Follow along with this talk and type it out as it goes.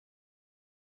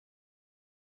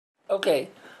Okay,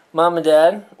 Mom and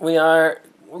Dad, we are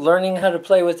learning how to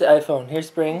play with the iPhone. Here's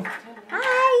Spring.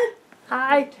 Hi.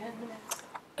 Hi.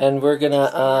 And we're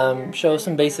gonna show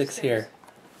some basics here.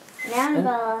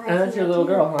 Annabelle and that's your little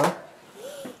girl, huh?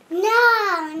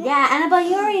 No. Yeah, Annabelle,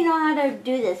 you already know how to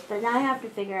do this, but now I have to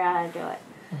figure out how to do it.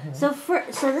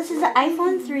 Mm-hmm. So this is the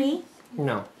iPhone 3.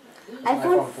 No.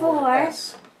 iPhone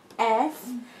 4S.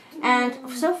 And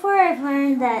so far I've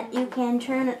learned that you can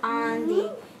turn on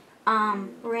the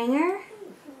ringer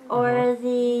or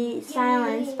the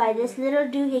silence by this little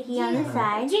doohickey on the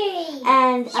side.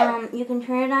 And you can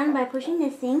turn it on by pushing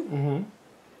this thing.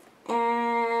 Mm-hmm.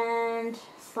 And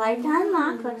slide to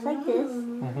unlock, looks like this.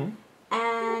 Mm-hmm.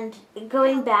 And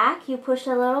going back, you push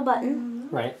the little button.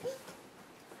 Right.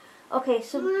 Okay,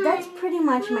 so that's pretty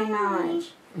much my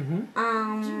knowledge. Mm-hmm.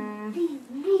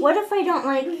 What if I don't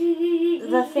like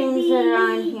the things that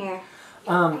are on here?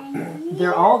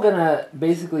 They're all gonna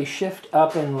basically shift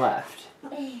up and left.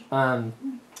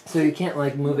 So you can't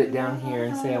like move it down here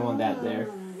and say I want that there.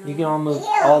 You can all move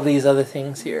all these other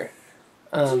things here.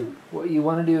 What you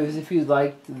want to do is if you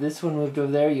like this one moved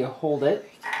over there, you hold it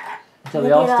until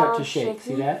they all start to shake.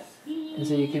 See that? And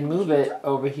so you can move it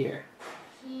over here.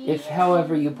 If,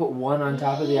 however, you put one on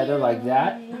top of the other like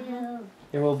that,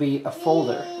 there will be a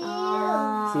folder.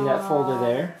 See that folder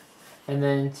there? And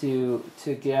then to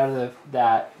get out of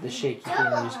the shaky thing,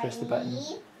 you just press the button.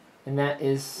 And that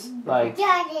is like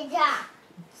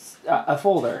a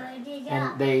folder.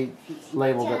 And they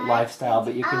labeled it lifestyle,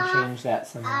 but you can change that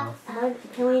somehow.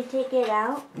 Can we take it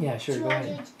out? Yeah, sure, go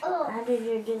ahead. How did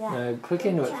you do that? Click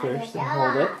into it first and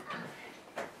hold it.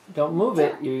 Don't move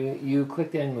it, you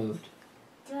clicked and moved.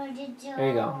 There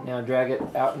you go. Now drag it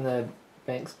out in the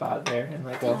bank spot there and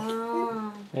let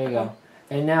go. There you go.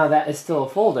 And now that is still a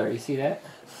folder. You see that?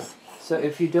 So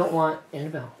if you don't want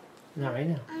Annabelle, not right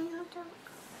now.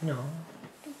 No.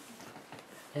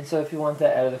 And so if you want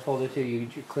that out of the folder too, you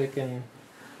click and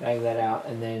drag that out,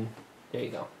 and then there you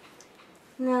go.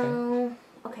 No.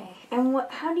 Okay. And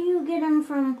how do you get them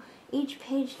from each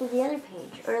page to the other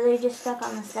page, or are they just stuck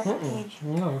on the second page?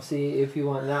 No. See, if you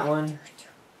want that one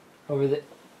over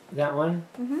that one,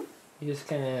 you just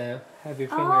kind of have your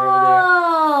finger over there.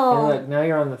 And look, now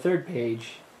you're on the third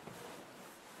page.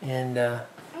 And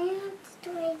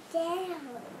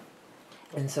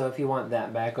and so if you want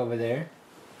that back over there,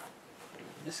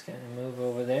 just kind of move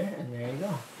over there, and there you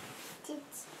go.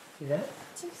 See that?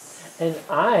 And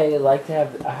I like to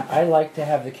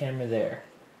have the camera there.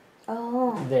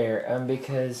 Oh. There,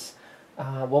 because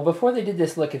well, before they did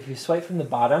this, look, if you swipe from the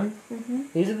bottom,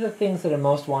 these are the things that are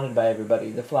most wanted by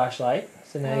everybody. The flashlight.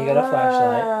 So now you got a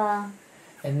flashlight.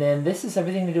 And then this is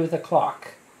everything to do with a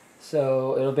clock.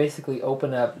 So it'll basically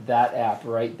open up that app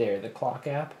right there, the clock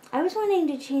app. I was wanting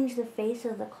to change the face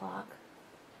of the clock.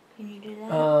 Can you do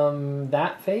that?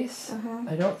 That face?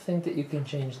 I don't think that you can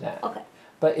change that. Okay.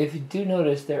 But if you do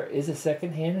notice, there is a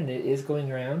second hand and it is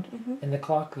going around. And the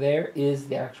clock there is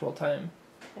the actual time.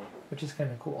 Okay. Which is kind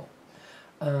of cool.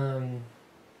 So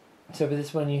for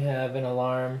this one you have an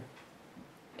alarm.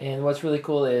 And what's really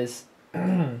cool is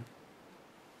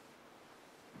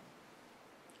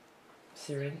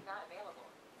Siri? Not available.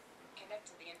 Connect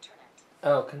to the internet.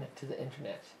 Oh, connect to the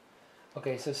internet.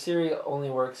 Okay, so Siri only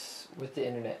works with the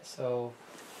internet. So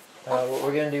what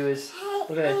we're going to do is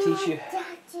we're going to teach you.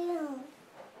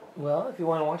 Well, if you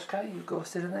want to watch Kai, you go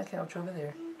sit on that couch over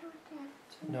there.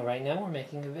 No, right now we're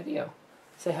making a video.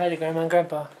 Say hi to Grandma and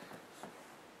Grandpa.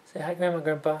 Say hi, Grandma and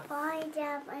Grandpa. Hi,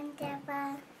 Grandma and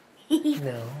Grandpa.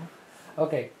 No.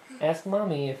 Okay, ask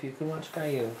Mommy if you can watch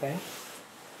Caillou, okay?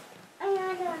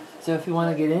 So if you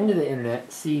want to get into the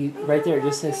internet, see right there it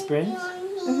just says Sprint.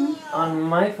 On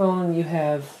my phone you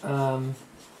have, come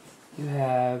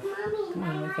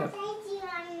on, wake up.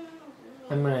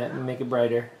 I'm going to make it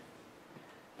brighter.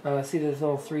 See those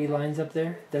little 3 lines up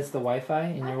there? That's the Wi-Fi,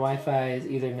 and your Wi-Fi is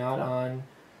either not on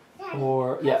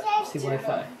or, see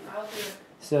Wi-Fi.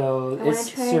 So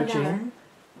it's searching.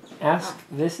 Ask,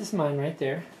 this is mine right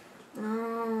there.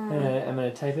 I'm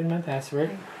gonna type in my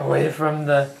password away from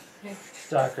the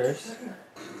stalkers.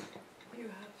 You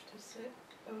have to sit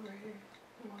over here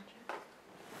and watch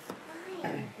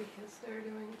it. Because they're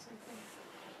doing something.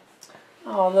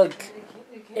 Oh look,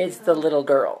 it's the little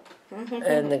girl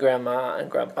and the grandma and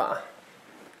grandpa.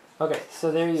 Okay,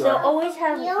 so there you are. So always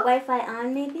have Wi-Fi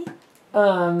on, maybe?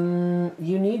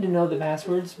 You need to know the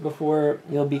passwords before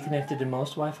you'll be connected to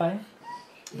most Wi-Fi.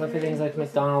 But for things like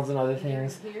McDonald's and other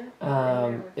things,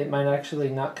 it might actually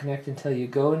not connect until you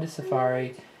go into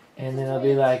Safari, and then it'll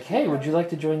be like, hey, would you like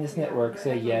to join this network?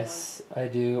 Say, yes, I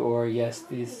do, or yes,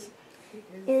 these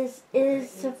Is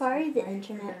Safari the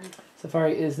internet?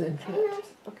 Safari is the internet.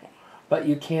 Okay. but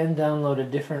you can download a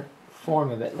different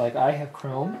form of it. Like I have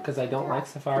Chrome because I don't like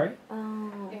Safari.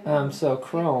 Oh. So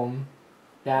Chrome,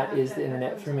 that is the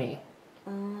internet for me.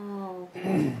 Oh.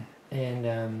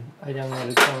 And I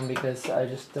downloaded Chrome because I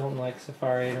just don't like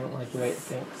Safari. I don't like the way it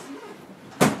thinks.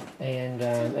 And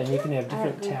you can have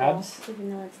different tabs.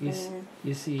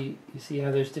 You see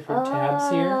how there's different tabs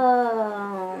here.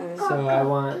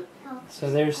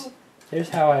 So there's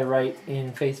how I write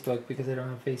in Facebook because I don't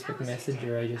have Facebook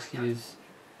Messenger. I just use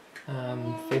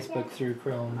Facebook through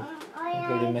Chrome. I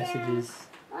go to messages.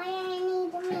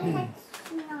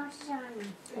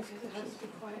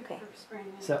 Okay.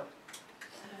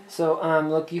 So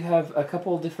look, you have a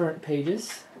couple different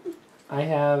pages. I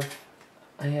have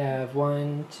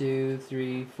 1, 2,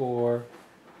 3, 4,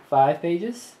 5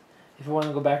 pages. If you want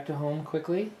to go back to home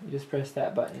quickly, you just press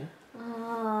that button.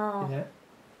 Oh. See that?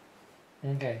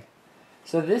 Okay.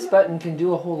 So this button can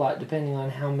do a whole lot depending on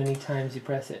how many times you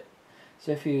press it.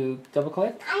 So if you double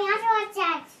click,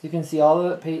 you can see all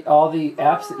the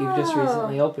apps that you've just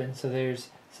recently opened. So there's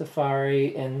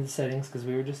Safari and settings because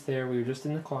we were just there. We were just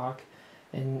in the clock,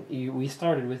 and we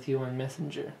started with you on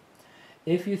Messenger.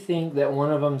 If you think that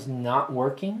one of them's not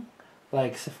working,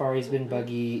 like Safari's been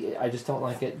buggy, I just don't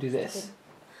like it, do this.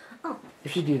 Oh.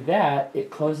 If you do that,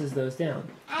 it closes those down.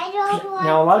 I don't want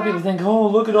Now a lot of people think, oh,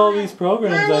 look at all these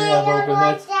programs Mommy, I have I don't open.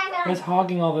 want That's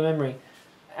hogging all the memory.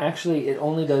 Actually, it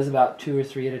only does about 2 or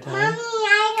 3 at a time. Mommy,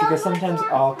 I don't Because sometimes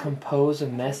want I'll compose a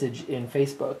message in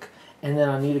Facebook, and then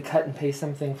I'll need to cut and paste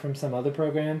something from some other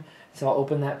program. So I'll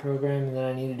open that program, and then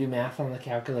I need to do math on the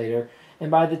calculator. And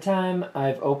by the time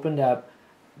I've opened up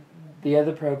the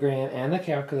other program and the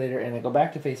calculator, and I go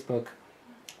back to Facebook,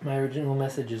 my original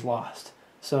message is lost.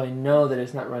 So I know that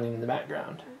it's not running in the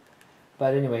background.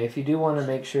 But anyway, if you do want to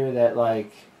make sure that,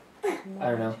 like, I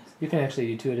don't know, you can actually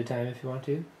do 2 at a time if you want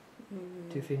to.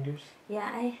 2 fingers.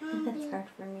 Yeah, that's hard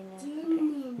for me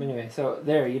now. But anyway, so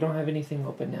there, you don't have anything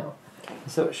open now.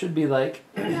 So it should be like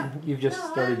you've just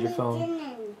started your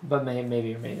phone, but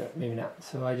maybe or maybe not.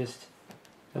 So I just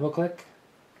double click,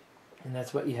 and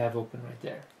that's what you have open right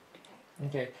there.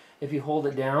 Okay, if you hold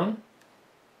it down,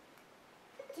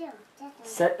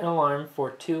 set an alarm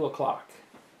for 2 o'clock.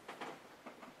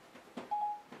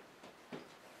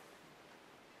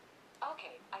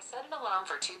 Okay, I set an alarm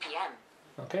for 2 p.m.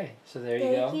 Okay, so there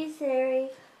you go. Thank you, Siri.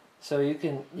 So you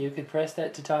can press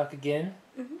that to talk again.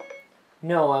 Mm-hmm.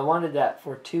 No, I wanted that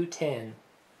for 2:10.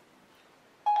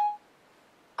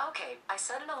 Okay, I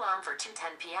set an alarm for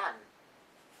 2:10 p.m.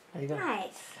 There you go.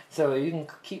 Nice. So you can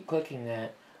keep clicking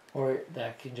that, or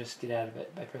that can just get out of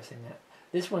it by pressing that.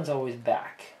 This one's always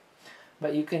back.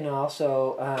 But you can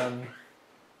also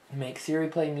make Siri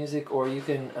play music, or you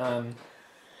can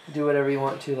do whatever you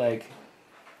want to, like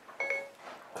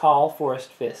call Forrest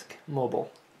Fisk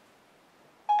mobile.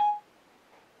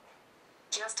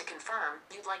 Just to confirm,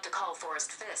 you'd like to call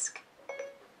Forrest Fisk.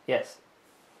 Yes.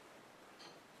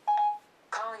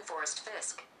 Calling Forrest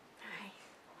Fisk. Nice.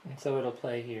 And so it'll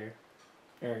play here,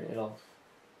 or it'll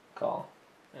call,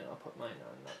 and I'll put mine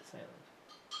on not silent.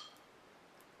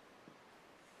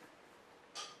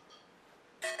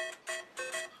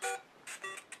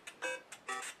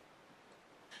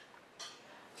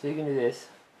 So you can do this.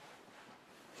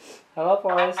 Hello,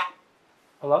 Forrest.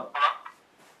 Hello?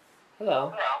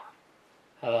 Hello?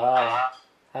 Hello?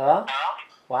 Hello?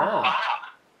 Wow.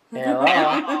 Hello?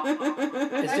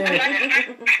 It's doing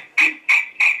it.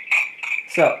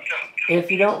 So, if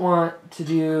you don't want to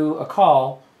do a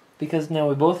call, because now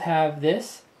we both have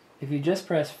this, if you just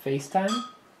press FaceTime,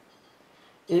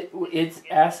 it's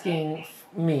asking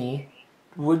me,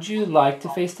 would you like to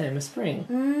FaceTime a spring?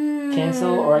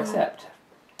 Cancel or accept?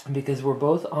 Because we're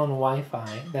both on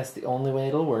Wi-Fi, that's the only way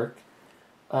it'll work.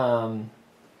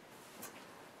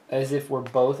 As if we're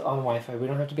both on Wi-Fi. We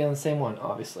don't have to be on the same one,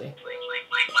 obviously.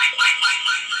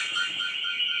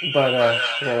 But, yeah,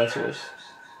 that's yours.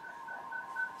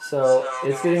 So,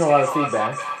 it's getting a lot of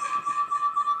feedback.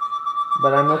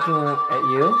 But I'm looking at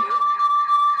you.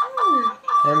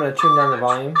 And I'm going to turn down the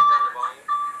volume,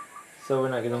 so we're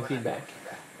not getting feedback.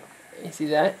 You see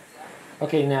that?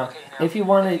 Okay, now, if you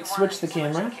want to switch the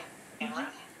camera,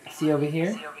 see over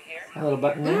here? That little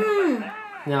button there?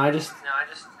 Now I just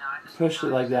pushed it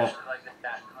like that.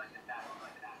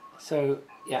 So,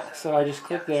 yeah, so I just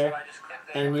click there,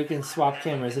 and you can swap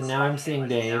cameras, and now I'm seeing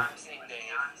Dave,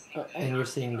 and you're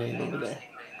seeing Dave over there.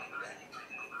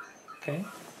 Okay?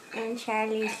 And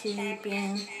Charlie's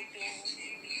sleeping.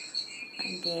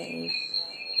 And Dave.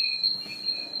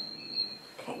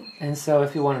 Okay. And so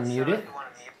if you want to mute it,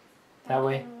 that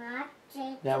way,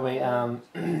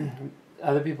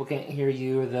 other people can't hear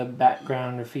you or the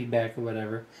background or feedback or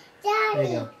whatever. There you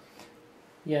go.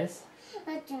 Yes?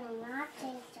 But do not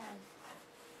take them.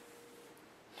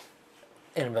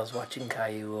 Annabelle's watching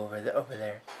Caillou over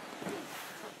there.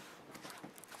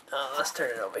 Let's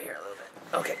turn it over here a little bit.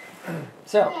 Okay.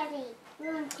 So, Daddy, do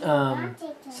not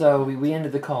take them. so we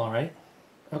ended the call, right?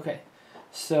 Okay.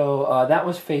 So that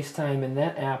was FaceTime, and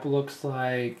that app looks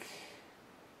like.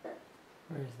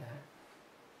 Where is that?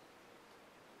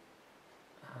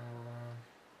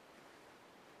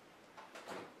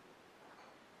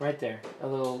 Right there, a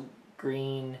little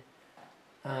green,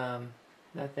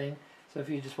 that thing. So if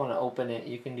you just want to open it,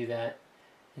 you can do that,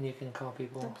 and you can call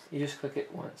people. Oops. You just click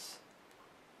it once.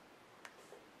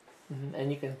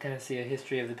 And you can kind of see a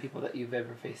history of the people that you've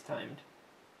ever FaceTimed.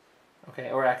 Okay,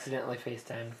 or accidentally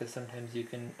FaceTimed, because sometimes you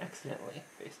can accidentally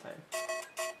FaceTime.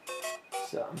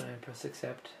 So I'm going to press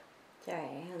accept. Sorry,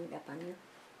 I hung up on you.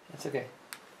 That's okay.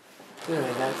 So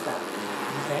anyway, that's that.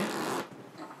 Okay?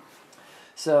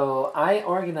 So I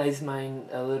organize mine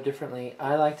a little differently.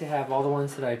 I like to have all the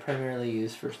ones that I primarily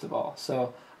use first of all.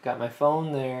 So I've got my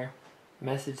phone there,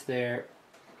 message there,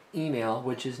 email,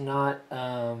 which is not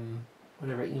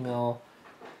whatever email,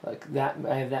 like that.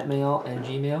 I have that mail and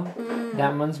Gmail.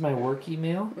 That one's my work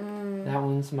email. That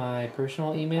one's my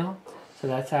personal email. So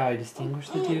that's how I distinguish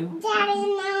the two. Daddy,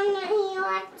 no, he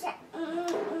wants it.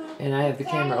 And I have the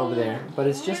camera over there. But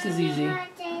it's just as easy.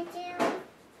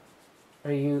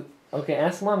 Are you... Okay,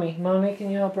 ask Mommy. Mommy, can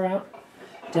you help her out?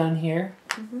 Down here,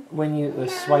 when you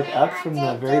swipe up from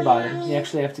the very bottom, you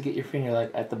actually have to get your finger like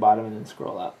at the bottom and then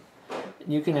scroll up.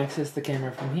 You can access the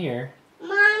camera from here,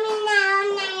 Mommy,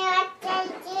 no,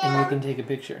 and you can take a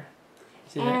picture.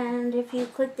 See that? And if you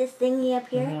click this thingy up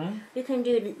here, you can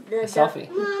do A the selfie.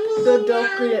 the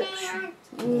duck lips.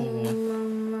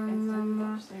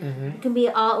 It can be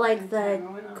all like the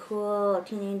cool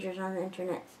teenagers on the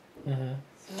internet.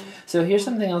 So here's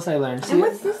something else I learned. See, And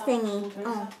what's this thingy?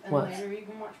 Oh. What? Later you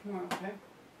can watch more, okay?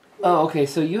 Oh, okay,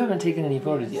 so you haven't taken any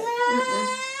photos yet.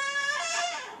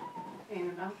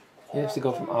 Annabelle. You have to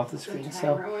go from off the The screen. timer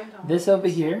So went off. this over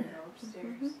here,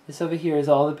 Upstairs. this over here is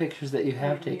all the pictures that you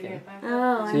have When you taken. get back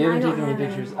Oh, So you and I haven't don't taken any have any.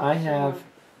 pictures. I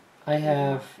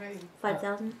have,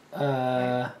 5,000.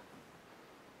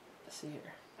 let's see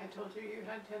here. I told you you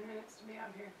had 10 minutes to be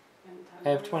out here. And the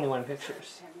I have timer 21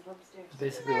 pictures. went upstairs. That's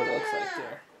basically what it looks like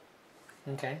there.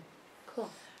 Okay. Cool.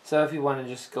 So if you want to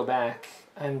just go back,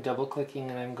 I'm double clicking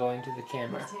and I'm going to the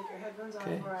camera. Take your headphones off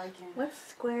Okay. or I can. What's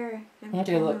square?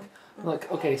 Okay, look.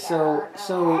 Okay, so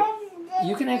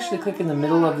you can actually click in the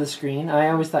middle of the screen. I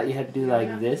always thought you had to do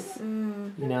like this,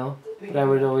 you know, but I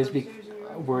would always be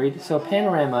worried. So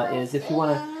panorama is if you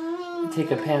want to take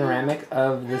a panoramic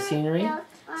of the scenery.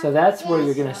 So that's where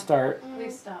you're going to start.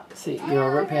 Please stop. See, you're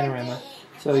over at panorama.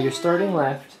 So you're starting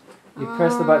left. You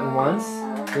press the button once,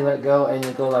 you let go, and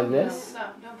you go like this.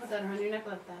 Stop. Don't put that around your neck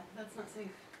like that. That's not safe.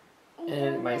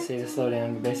 And it might say to slow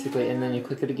down, but basically, and then you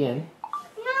click it again.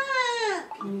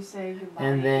 Can you say goodbye?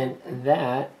 And then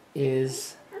that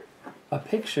is a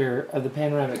picture of the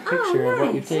panoramic picture of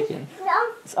what you've taken.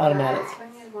 It's automatic.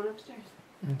 Spring has one upstairs.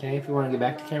 Okay, if you want to get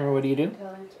back to camera, what do you do?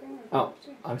 Tell them spring has Oh. one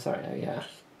upstairs. I'm sorry, yeah.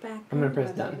 Back. I'm going to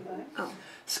press done. Oh.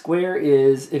 Square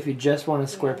is if you just want a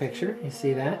square picture. You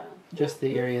see that? Just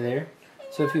the area there.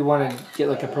 So if you want to get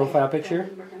like a profile picture,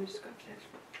 We're going to scratch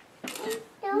it.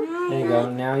 there you go.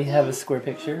 Now you have a square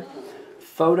picture.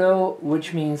 Photo,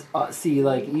 which means, see,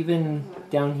 like even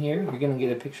down here, you're going to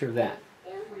get a picture of that.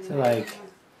 So like,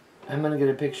 I'm going to get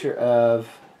a picture of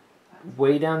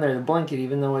way down there, the blanket,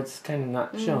 even though it's kind of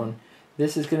not shown.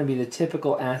 This is going to be the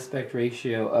typical aspect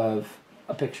ratio of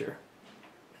a picture.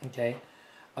 Okay?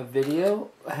 A video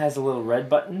has a little red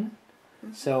button.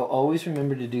 So always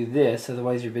remember to do this,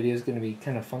 otherwise your video is going to be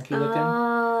kind of funky looking.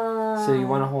 So you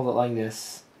want to hold it like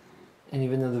this. And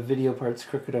even though the video part's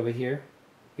crooked over here,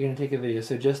 you're going to take a video.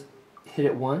 So just hit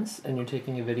it once and you're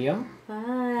taking a video.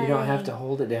 You don't have to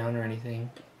hold it down or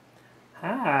anything.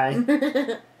 Hi!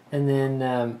 And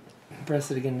then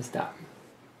press it again to stop.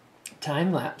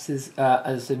 Time lapse is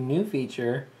a new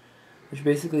feature, which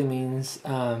basically means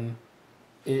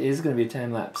it is going to be a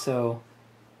time lapse. So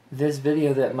this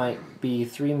video that might be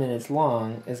 3 minutes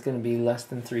long is going to be less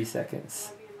than 3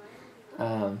 seconds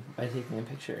by taking a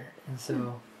picture. And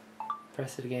so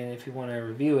press it again. If you want to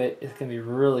review it, it's going to be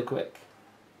really quick.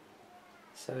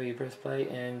 So you press play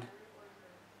and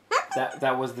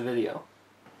that was the video.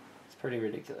 It's pretty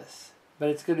ridiculous. But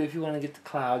it's good if you want to get the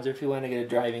clouds or if you want to get a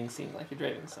driving scene like you're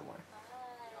driving somewhere.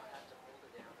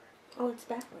 Oh, it's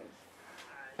backwards.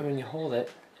 And when you hold it,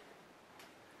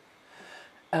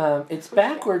 it's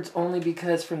backwards only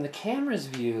because from the camera's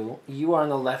view, you are on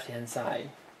the left-hand side.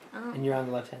 Oh. And you're on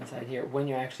the left-hand side here. When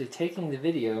you're actually taking the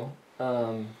video,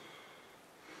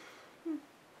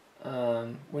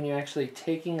 when you're actually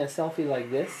taking a selfie like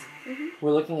this,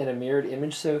 we're looking at a mirrored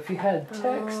image. So if you had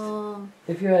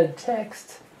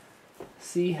text,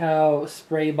 see how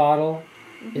spray bottle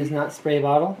is not spray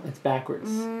bottle, it's backwards.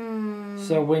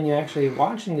 So when you're actually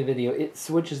watching the video, it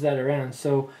switches that around.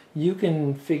 So you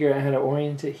can figure out how to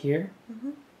orient it here.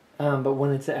 But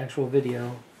when it's an actual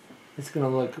video, it's going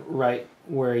to look right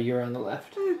where you're on the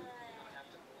left.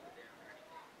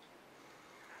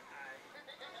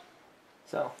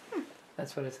 So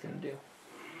that's what it's going to do.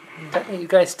 Are you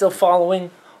guys still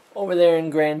following over there in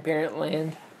grandparent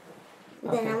land?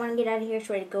 Then I want to get out of here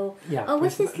so I go. Yeah. Oh,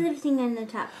 what's this little thing on the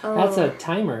top? Oh, that's a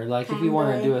timer. Like if you want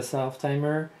to delay. do a self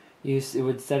timer, it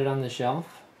would set it on the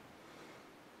shelf.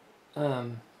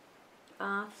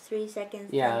 Off 3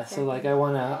 seconds. Yeah. 10 So like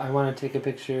seconds. I wanna take a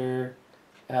picture,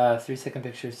 3-second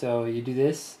picture. So you do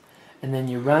this, and then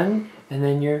you run, and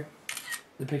then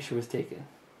the picture was taken.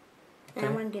 And I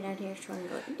want to get out of here so I can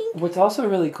go. Ding. What's also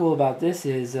really cool about this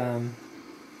is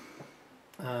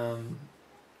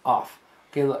off.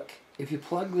 Okay, look. If you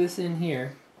plug this in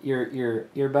here, your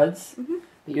earbuds,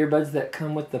 the earbuds that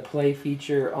come with the play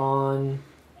feature on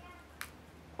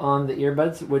the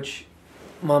earbuds, which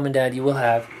Mom and Dad you will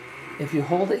have. If you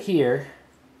hold it here,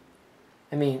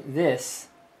 I mean this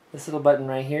little button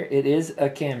right here, it is a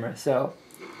camera. So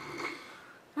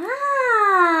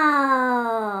Oh.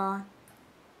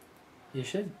 you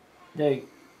should. It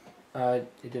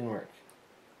didn't work.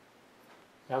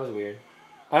 That was weird.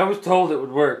 I was told it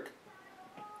would work.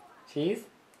 Cheese?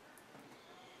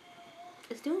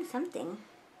 It's doing something.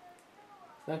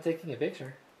 It's not taking a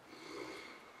picture.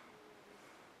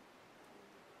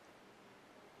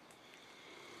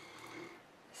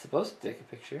 It's supposed to take a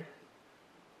picture.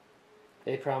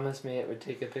 They promised me it would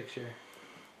take a picture.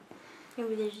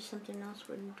 Maybe there's just something else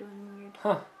we're doing weird.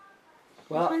 Huh.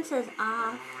 Well, This one says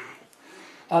off.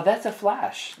 oh, that's a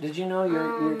flash. Did you know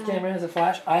your camera has a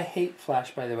flash? I hate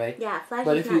flash, by the way. Yeah, flash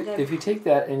But is if not you good. if you take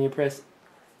that and you press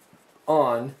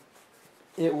on,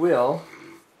 it will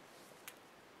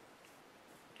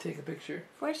take a picture.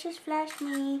 Force just flash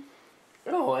me.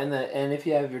 Oh, and if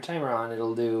you have your timer on,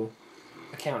 it'll do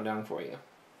a countdown for you.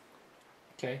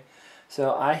 Okay,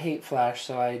 so I hate flash,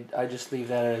 so I just leave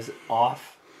that as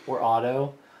off or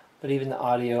auto. But even the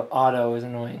auto is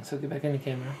annoying. So get back in the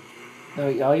camera. No,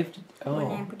 all you have to Put it you wanna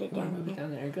down move it here.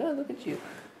 down there. Good, look at you.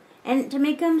 And to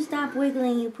make them stop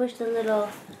wiggling, you push the little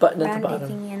Button at the roundy bottom.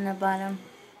 thingy in the bottom.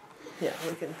 Yeah,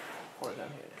 we can hold it down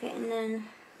here. Okay, and then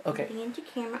Okay. putting into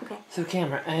camera. Okay. So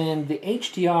camera, and the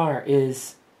HDR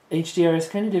is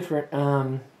kind of different.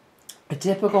 A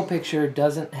typical picture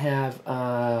doesn't have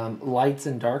lights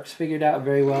and darks figured out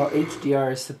very well.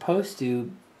 HDR is supposed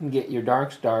to get your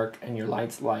darks dark and your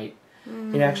lights light.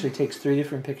 It actually takes 3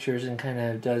 different pictures and kind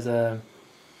of does a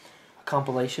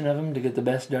compilation of them to get the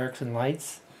best darks and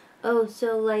lights. Oh,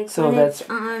 so like So when that's- it's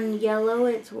on yellow,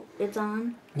 it's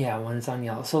on. Yeah, when it's on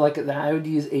yellow. So like that, I would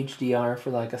use HDR for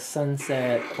like a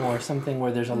sunset or something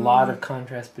where there's a lot of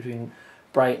contrast between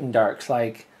bright and darks.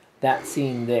 Like that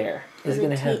scene there is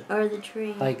going to have or the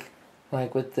tree.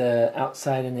 like with the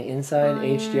outside and the inside. Oh,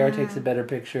 HDR yeah. takes a better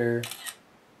picture.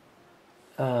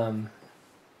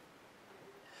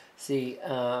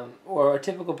 Or a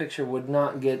typical picture would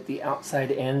not get the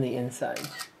outside and the inside.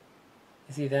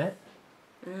 You see that?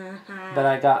 But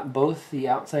I got both the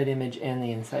outside image and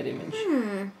the inside image.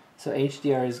 So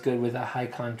HDR is good with a high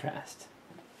contrast.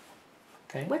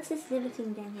 Okay. What's this little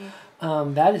thing down here?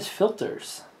 That is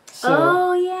filters. So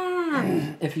Oh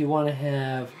yeah. if you want to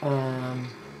have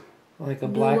like a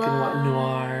black and white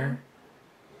noir,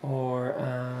 or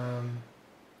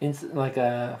like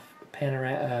a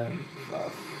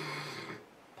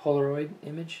Polaroid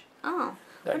image. Oh.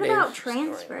 That What about Dave's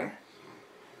transfer?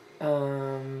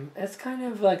 It's kind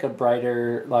of like a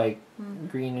brighter, like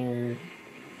greener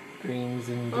greens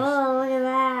and just, Oh, look at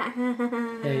that.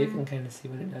 yeah, you can kind of see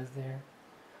what it does there.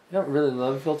 I don't really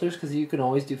love filters because you can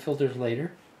always do filters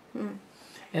later.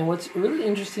 And what's really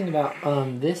interesting about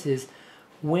this is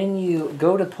when you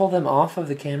go to pull them off of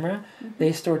the camera,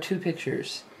 they store 2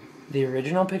 pictures. The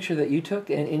original picture that you took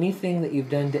and anything that you've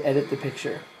done to edit the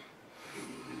picture.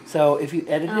 So if you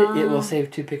edit it, it will save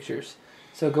 2 pictures.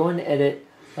 So go into edit.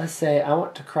 Let's say I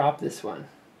want to crop this one.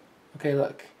 Okay,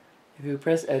 look. If you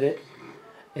press edit,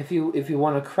 if you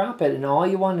want to crop it and all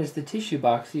you want is the tissue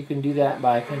box, you can do that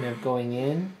by kind of going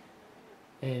in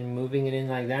and moving it in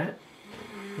like that.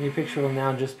 And your picture will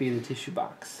now just be the tissue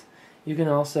box. You can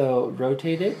also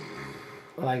rotate it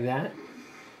like that.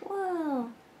 Whoa.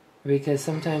 Because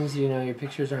sometimes, your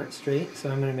pictures aren't straight, so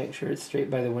I'm going to make sure it's straight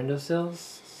by the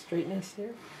windowsill's straightness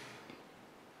here.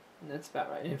 And that's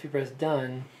about right. And if you press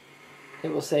done, it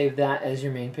will save that as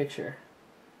your main picture.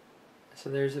 So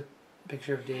there's a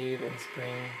picture of Dave and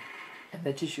Spring and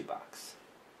the tissue box.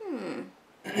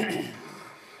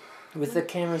 With the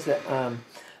cameras that,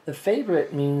 the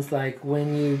favorite means like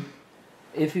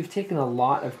if you've taken a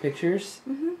lot of pictures,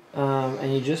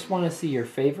 and you just want to see your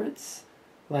favorites,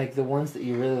 like the ones that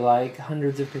you really like,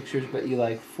 hundreds of pictures, but you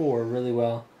like 4 really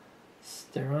well.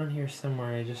 They're on here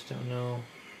somewhere, I just don't know.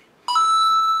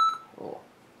 Oh,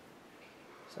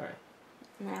 sorry.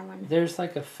 There's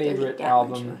like a favorite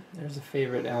album. There's a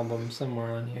favorite album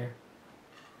somewhere on here.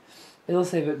 It'll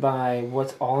save it by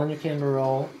what's all in your camera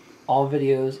roll, all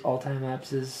videos, all time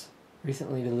lapses,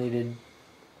 recently deleted.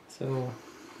 So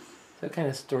it kind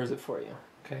of stores it for you,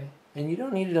 okay? And you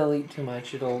don't need to delete too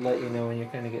much. It'll let you know when you're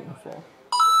kind of getting full.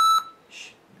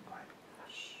 Shh, be quiet.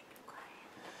 Shh, be quiet.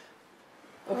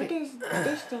 Okay. What does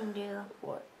this thing do?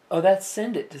 What? Oh, that's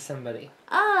send it to somebody.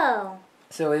 Oh.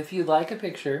 So if you like a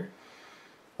picture,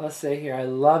 let's say here, I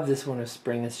love this one of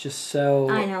Spring. It's just so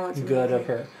good of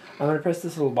her. I'm going to press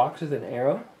this little box with an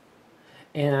arrow.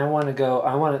 And I want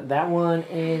that one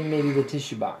and maybe the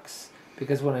tissue box.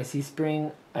 Because when I see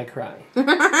Spring, I cry.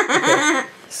 Okay.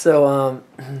 So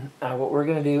what we're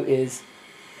going to do is,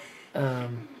 we're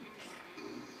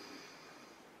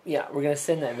going to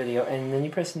send that video. And then you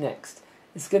press next.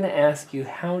 It's going to ask you,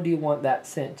 how do you want that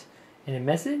sent? In a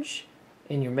message?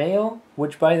 In your mail?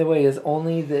 Which, by the way, is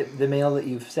only the mail that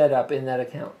you've set up in that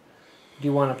account. Do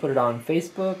you want to put it on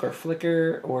Facebook or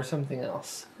Flickr or something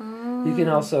else? You can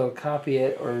also copy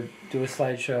it or do a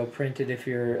slideshow, print it if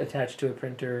you're attached to a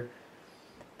printer.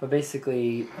 But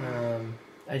basically,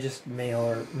 I just mail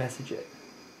or message it.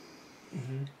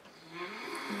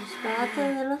 Just got the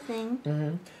little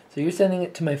thing. So you're sending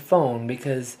it to my phone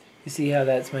because you see how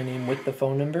that's my name with the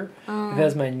phone number? If it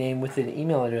has my name with an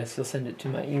email address, you'll send it to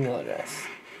my email address.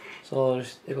 So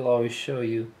it'll always show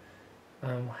you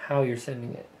how you're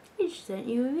sending it. I just sent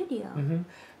you a video.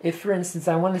 If, for instance,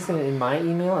 I want to send it in my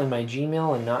email, in my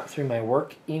Gmail, and not through my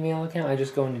work email account, I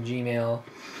just go into Gmail,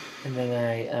 and then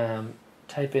I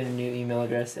type in a new email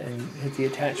address and hit the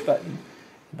attach button.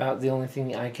 About the only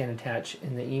thing I can attach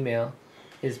in the email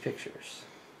is pictures.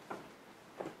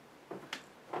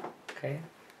 Okay?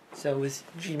 So with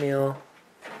Gmail,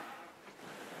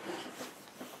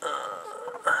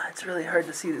 it's really hard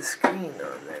to see the screen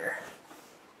on there.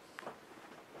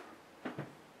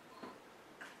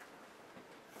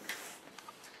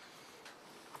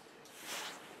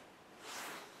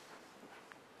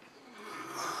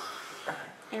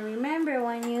 And remember,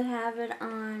 when you have it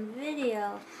on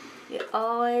video, you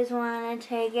always want to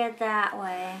take it that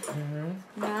way.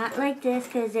 Not like this,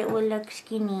 because it will look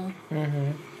skinny.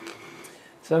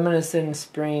 So I'm going to send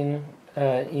Spring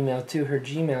email to her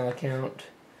Gmail account,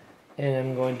 and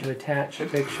I'm going to attach a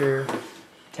picture,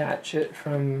 attach it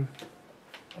from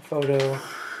a photo,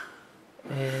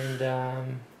 and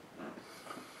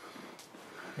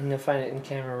you'll find it in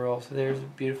camera roll. So there's a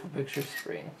beautiful picture of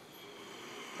Spring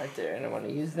right there, and I want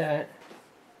to use that,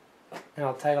 and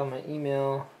I'll title my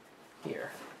email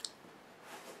here,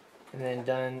 and then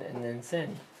done, and then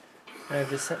send. And I've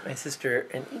just sent my sister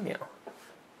an email.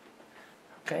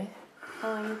 Okay.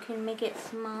 Oh, and you can make it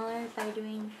smaller by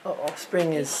doing... Oh,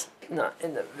 Spring is not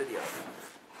in the video.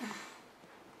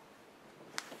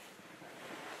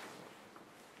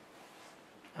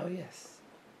 Oh, yes.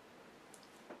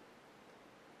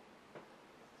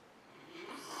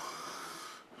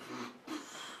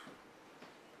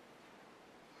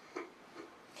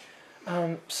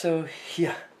 So,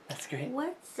 yeah, that's great.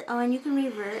 Oh, and you can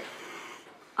revert.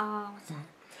 Oh, what's that?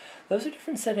 Those are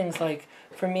different settings. Like,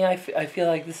 for me, I feel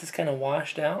like this is kind of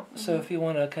washed out. So if you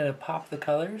want to kind of pop the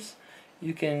colors,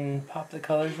 you can pop the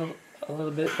colors a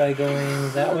little bit by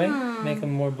going that way. Make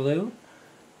them more blue.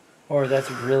 Or that's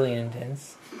really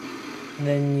intense. And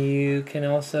then you can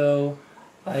also,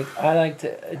 like, I like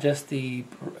to adjust the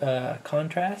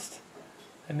contrast.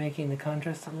 by making the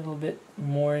contrast a little bit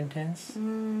more intense,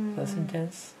 less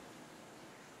intense.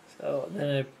 So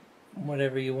then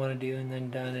whatever you want to do, and then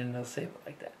done, and it'll save it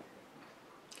like that.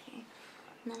 Okay.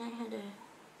 And then I had to...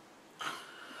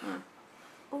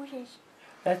 Oh, it is.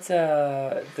 That's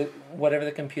whatever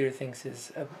the computer thinks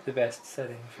is the best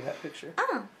setting for that picture.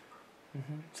 Oh.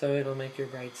 So it'll make your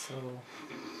brights a little...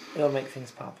 It'll make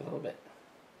things pop a little bit.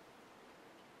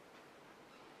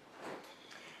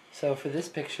 So for this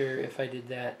picture, if I did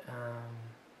that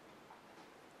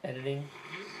editing,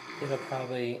 it'll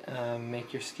probably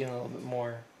make your skin a little bit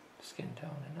more skin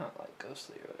tone and not like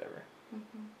ghostly or whatever.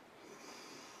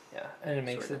 Yeah, and it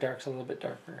makes the darks a little bit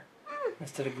darker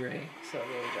instead of gray. So there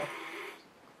we go.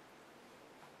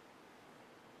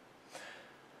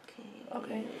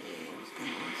 Okay. Okay.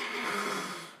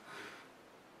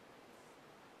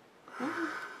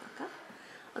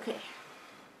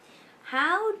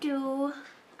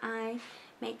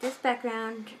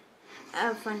 background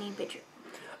a funny picture.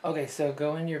 Okay, so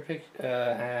go into your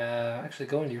actually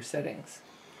go into your settings.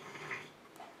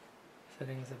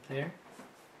 Settings up there.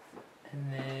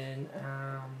 And then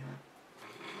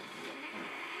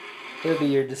it'll be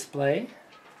your display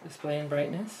and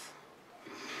brightness.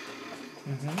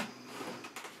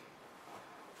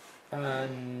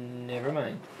 Never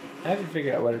mind. I haven't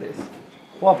figured out what it is.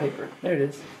 Wallpaper. There it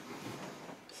is.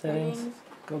 Settings.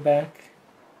 Go back.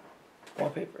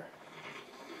 Wallpaper.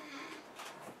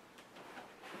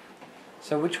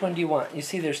 So which one do you want? You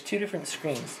see there's two different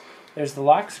screens. There's the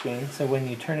lock screen, so when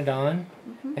you turn it on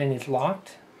and it's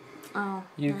locked,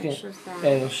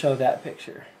 it'll show that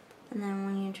picture. And then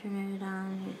when you turn it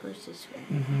on, it goes this way.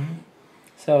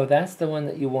 So that's the one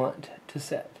that you want to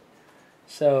set.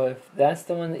 So if that's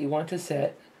the one that you want to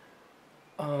set,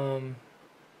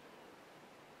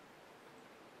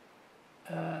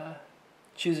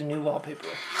 choose a new wallpaper.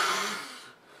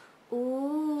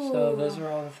 Ooh. So those are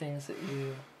all the things that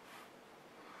you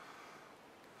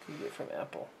can get from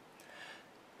Apple.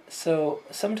 So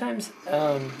sometimes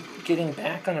getting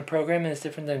back on a program is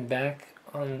different than back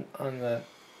on the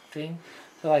thing.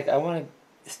 So like I want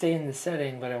to stay in the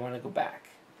setting, but I want to go back.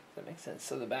 Does that make sense?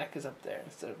 So the back is up there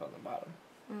instead of on the bottom.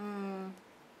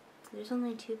 There's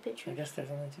only 2 pictures. I guess there's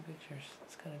only 2 pictures.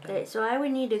 That's kind of dumb. Okay, so I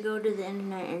would need to go to the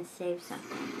internet and save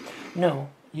something. No,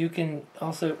 you can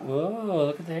also... Whoa,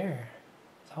 look at there.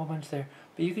 There's a whole bunch there.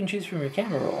 But you can choose from your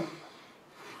camera roll.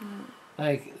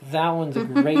 Like, that one's a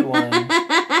great one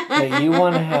that you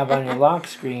want to have on your lock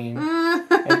screen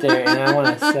right there, and I want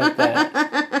to set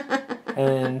that.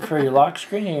 And for your lock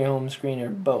screen and your home screen or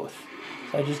both.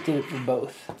 So I just did it for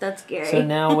both. That's scary. So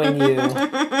now when you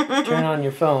turn on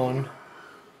your phone,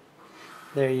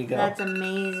 there you go. That's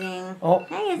amazing. Oh,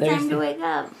 hey, it's time to wake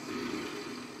up.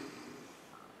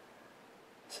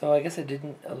 So I guess I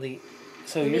didn't elite.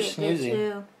 So you're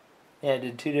snoozing. Yeah, I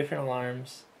did 2 different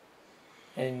alarms.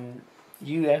 And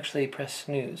you actually press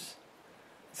snooze.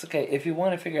 It's okay. If you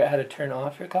want to figure out how to turn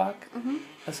off your clock,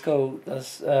 let's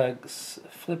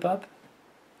flip up.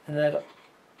 And that.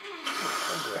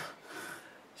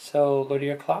 So go to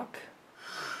your clock.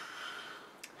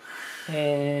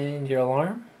 And your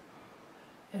alarm.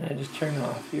 And I just turn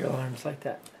off your alarms like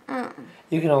that.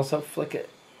 You can also flick it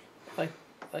like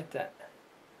that.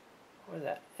 Or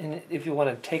that. And if you want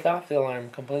to take off the alarm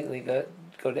completely, go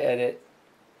to edit,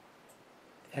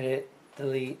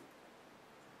 delete,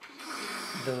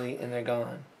 and they're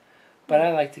gone. But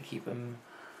I like to keep them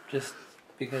just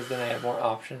because then I have more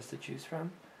options to choose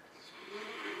from.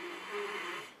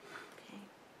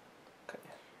 Okay.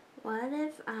 What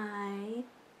if I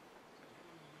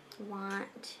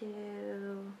want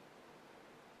to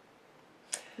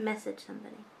message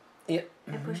somebody? Yep.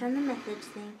 I push on the message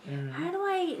thing. How do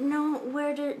I know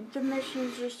where to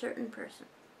message a certain person?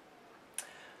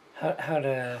 How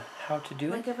to do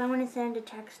it? Like if I want to send a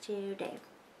text to Dave.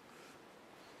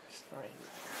 Sorry.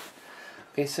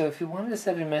 Okay, so if you wanted to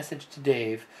send a message to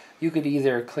Dave, you could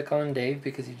either click on Dave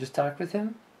because you just talked with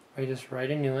him, or you just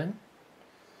write a new one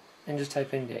and just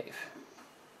type in Dave.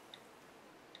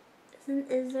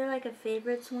 Is there like a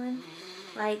favorites one?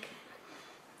 Like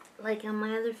on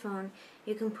my other phone,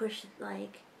 you can push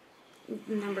like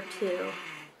number 2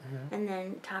 and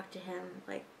then talk to him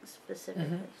like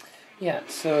specifically. Yeah,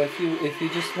 so if you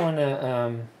just want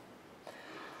to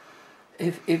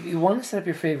if you want to set up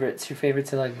your favorites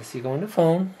are like this. You go into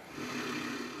phone.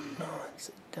 No,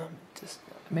 it's dumb. Just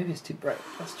maybe it's too bright.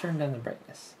 Let's turn down the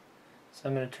brightness. So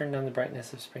I'm going to turn down the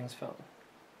brightness of Spring's phone.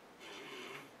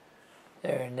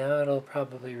 There, now it'll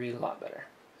probably read a lot better.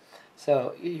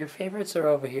 So your favorites are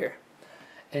over here.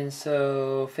 And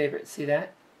so favorites, see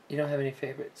that? You don't have any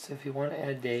favorites. So if you want to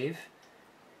add Dave,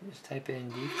 just type in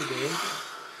D for Dave.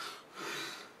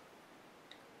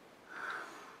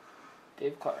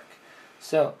 Dave Clark.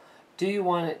 So, do you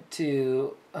want it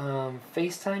to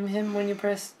FaceTime him when you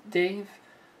press Dave?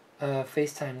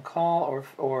 FaceTime call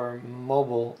or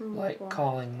mobile, like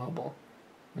calling mobile?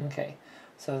 Okay,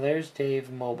 so there's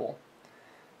Dave mobile.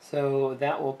 So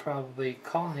that will probably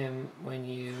call him when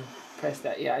you press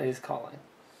that. Yeah, it is calling.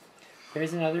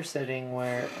 There's another setting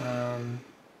where...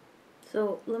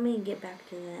 So let me get back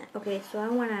to that. Okay, so I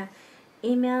want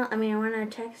to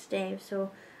text Dave.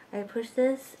 So I push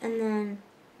this and then...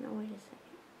 No, wait a second.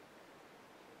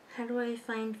 How do I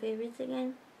find favorites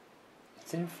again?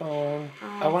 It's in phone.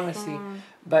 I want to see...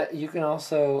 But you can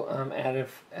also add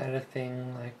a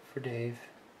thing like for Dave.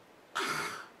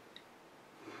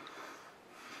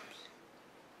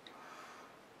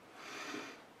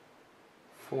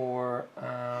 For,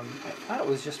 I thought it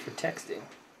was just for texting.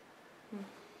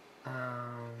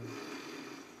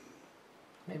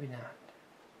 maybe not.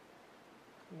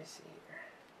 Let me see here.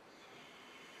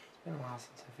 It's been a while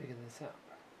since I figured this out.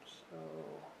 So,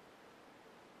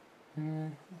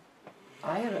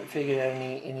 I haven't figured out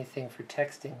anything for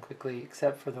texting quickly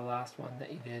except for the last one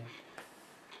that you did.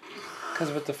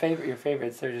 Because with your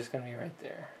favorites, they're just going to be right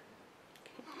there.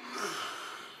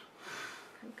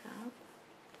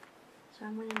 So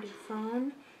I'm going to do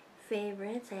phone,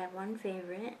 favorites. I have one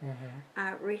favorite.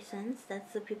 Recents.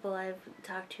 That's the people I've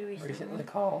talked to recently. Recently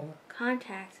called.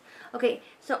 Contacts. Okay,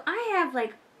 so I have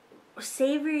like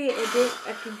savory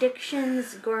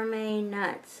addictions, gourmet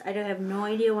nuts. I don't have no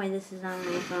idea why this is on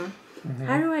my phone.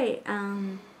 How do I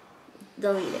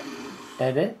delete it?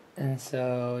 Edit, and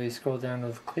so you scroll down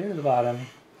to clear to the bottom.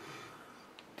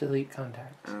 Delete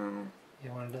contact. You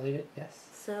want to delete it? Yes.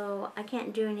 So I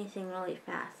can't do anything really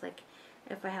fast. Like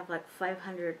if I have like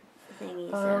 500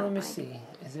 thingies. Let me see.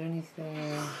 Is there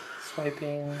anything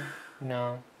swiping?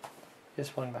 No.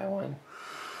 Just one by one.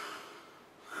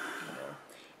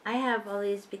 I have all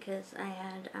these because I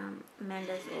had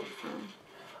Amanda's old phone.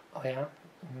 Oh yeah?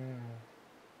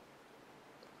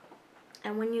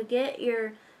 And when you get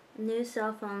your new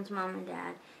cell phones, Mom and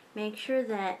Dad, make sure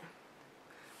that,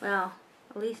 well,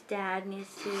 at least Dad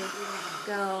needs to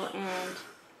go and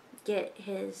get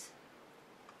his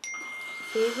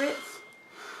favorites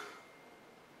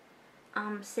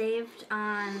saved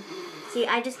on, see,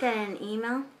 I just got an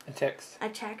email. A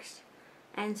text.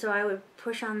 And so I would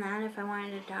push on that if I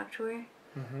wanted to talk to her.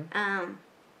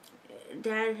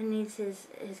 Dad needs his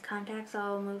contacts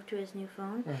all moved to his new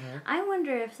phone. I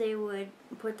wonder if they would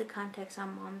put the contacts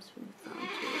on Mom's new phone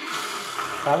too.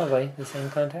 Probably the same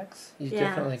contacts. You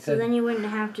definitely could. So then you wouldn't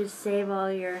have to save all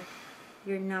your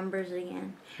numbers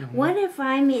again. What if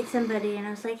I meet somebody and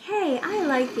I was like, hey, I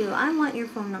like you. I want your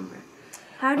phone number.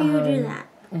 How do you do that?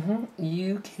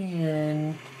 You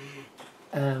can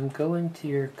go into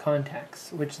your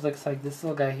contacts, which looks like this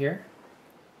little guy here.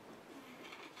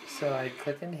 So I'd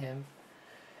click into him,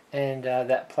 and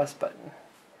that plus button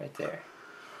right there.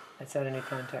 That's add a new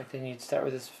contact, and you'd start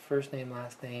with his first name,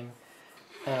 last name,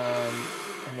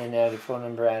 and then add a phone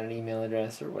number, add an email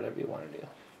address, or whatever you want to do.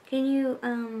 Can you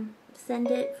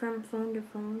send it from phone to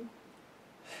phone?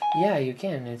 Yeah, you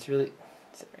can. It's really...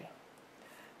 Sorry.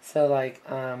 So, like,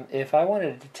 if I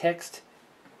wanted to text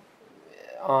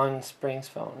on Spring's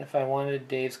phone, if I wanted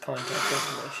Dave's contact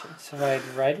information, so I'd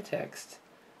write a text,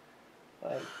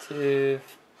 like to...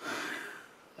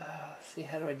 let's see,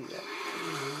 how do I do that?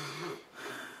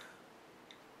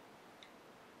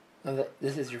 Oh,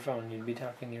 this is your phone. You'd be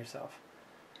talking to yourself.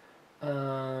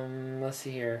 Let's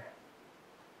see here.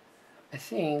 I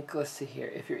think, let's see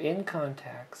here. If you're in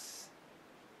contacts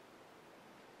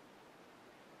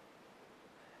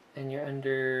and you're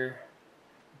under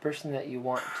the person that you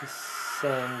want to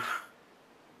send,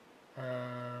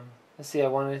 let's see, I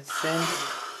want to send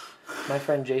my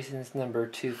friend Jason's number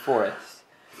to Forrest.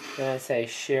 Then I say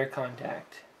share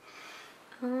contact.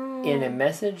 In a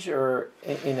message or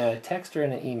in a text or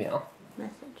in an email?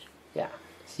 Message. Yeah.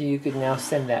 So you could now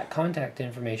send that contact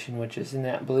information, which is in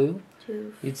that blue.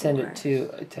 You'd send it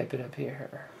to, type it up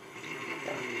here.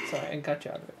 Yeah. Sorry, I got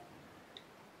you out of it.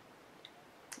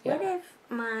 Yeah. What if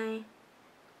my...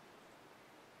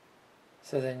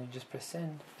 So then you just press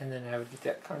send, and then I would get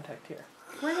that contact here.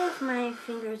 What if my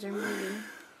fingers are moving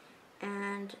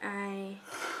and I...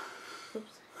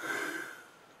 Oops.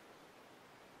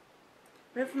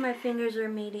 What if my fingers are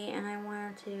meaty and I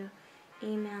wanted to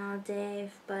email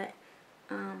Dave, but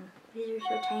these are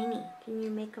so tiny. Can you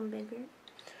make them bigger?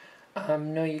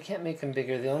 No, you can't make them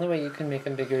bigger. The only way you can make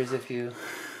them bigger is if you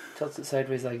tilt it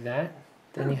sideways like that.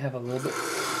 Then you have a little bit,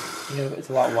 it's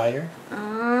a lot wider.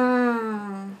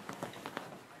 Oh.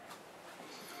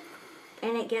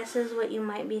 And it guesses what you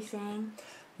might be saying?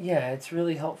 Yeah, it's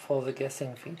really helpful, the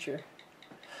guessing feature.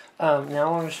 Now I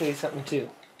want to show you something too.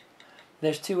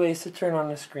 There's two ways to turn on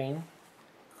the screen.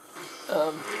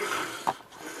 My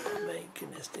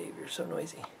goodness, Dave, you're so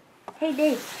noisy. Hey,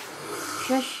 Dave.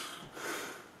 Shush.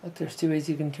 Look, there's two ways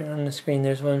you can turn on the screen.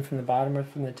 There's one from the bottom or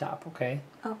from the top, okay?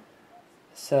 Oh.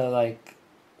 So, like,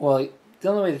 well, the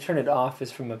only way to turn it off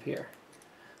is from up here.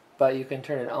 But you can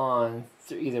turn it on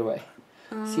through either way.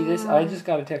 See this? I just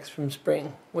got a text from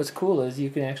Spring. What's cool is you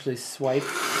can actually swipe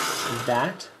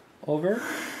that over,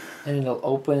 and it'll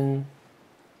open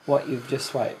what you've just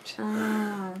swiped.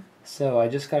 So I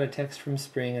just got a text from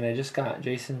Spring, and I just got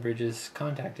Jason Bridges'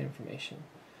 contact information.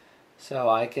 So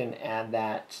I can add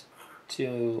that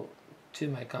to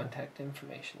my contact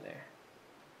information there.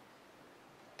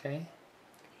 Okay?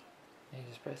 And you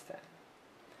just press that.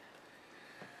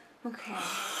 Okay.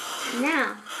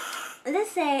 Now,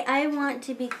 let's say I want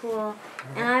to be cool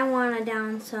and I want to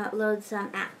download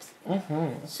some apps.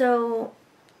 Mm-hmm. So,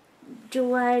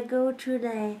 do I go to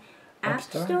the App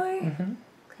Store? Mm-hmm.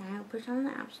 Okay, I'll push on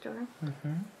the App Store.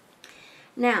 Mm-hmm.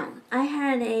 Now, I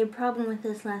had a problem with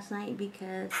this last night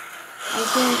because I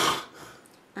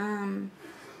think,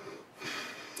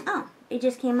 oh, it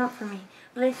just came up for me.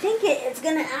 But I think it's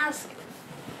going to ask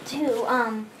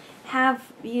to,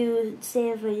 have you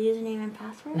save a username and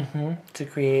password. Mm-hmm. To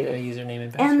create a username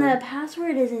and password. And the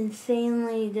password is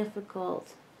insanely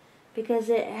difficult because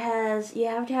you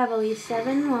have to have at least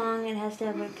 7 long, it has to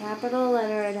have a capital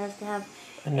letter, it has to have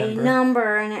a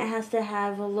number, and it has to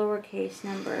have a lowercase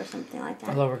number or something like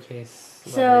that. A lowercase.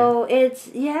 So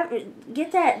you have to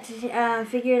get that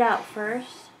figured out first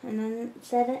and then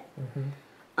set it.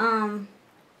 Mm-hmm.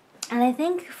 And I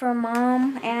think for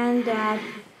Mom and Dad,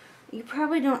 you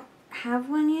probably don't have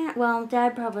one yet. Well,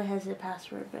 Dad probably has a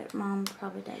password, but Mom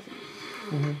probably doesn't.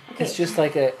 Mm-hmm. Okay. It's just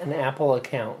like an Apple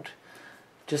account.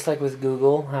 Just like with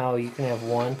Google, how you can have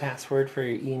one password for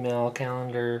your email,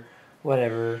 calendar,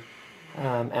 whatever.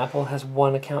 Apple has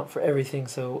one account for everything,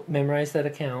 so memorize that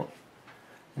account,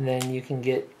 and then you can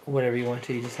get whatever you want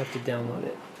to. You just have to download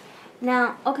it.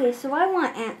 Now, okay, so I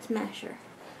want Ant Smasher.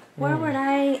 Where would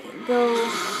I go?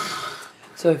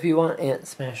 So if you want Ant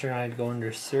Smasher, I'd go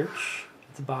under Search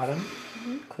at the bottom.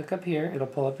 Mm-hmm. Click up here. It'll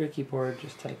pull up your keyboard.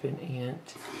 Just type in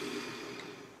Ant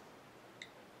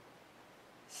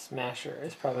Smasher.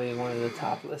 It's probably one of the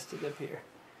top listed up here.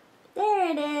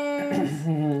 There it is.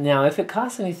 Now, if it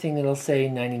costs anything, it'll say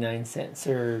 99 cents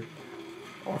or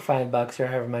 $5 or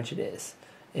however much it is.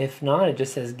 If not, it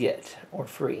just says get or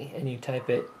free, and you type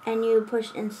it. And you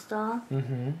push install.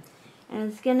 Mm-hmm. And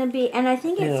it's gonna be, and I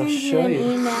think it It'll sends you show an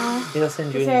you. email. It'll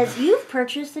send you It an says you've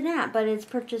purchased an app, but it's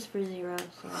purchased for $0.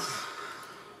 So,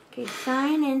 okay,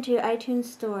 sign into iTunes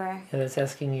Store, and it's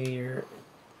asking you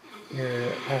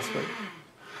your password.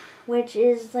 which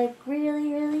is like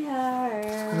really, really hard.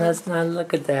 Let's not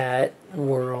look at that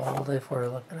world if we're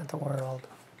looking at the world.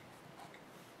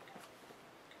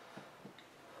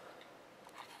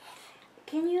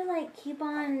 Can you like keep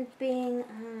on being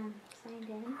signed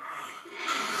in?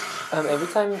 Every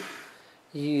time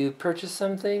you purchase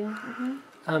something,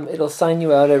 Mm-hmm. It'll sign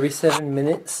you out every 7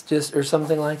 minutes, or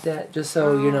something like that, just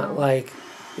so you're not like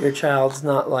your child's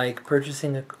not like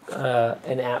purchasing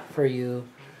an app for you.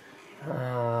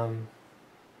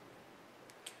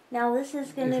 Now this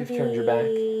is gonna If you've turned your back.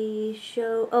 be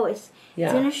show. Oh, it's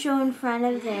Yeah. gonna show in front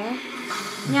of there.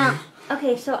 Now,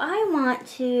 okay, so I want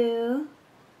to.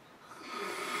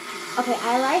 Okay,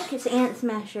 I like it's Ant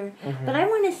Smasher, but I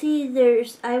want to see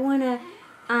I want to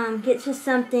get to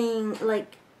something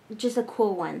like just a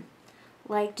cool one.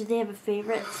 Like, do they have a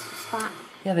favorite spot?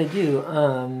 Yeah, they do.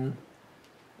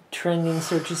 Trending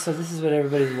searches. So this is what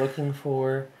everybody's looking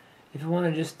for. If you want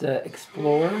to just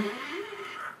explore.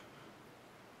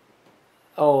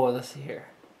 Oh, let's see here.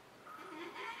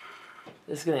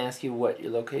 This is going to ask you what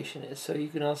your location is. So you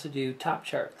can also do top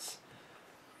charts.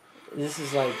 This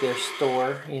is like their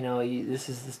store. This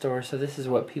is the store. So this is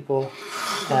what people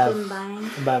have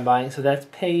been buying. So that's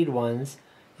paid ones.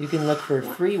 You can look for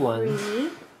free ones. Free.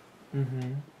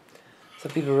 Mm-hmm. So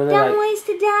people really Dumb like. Ways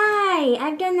to Die.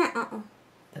 I've done that.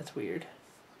 That's weird.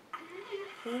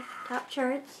 Okay. Top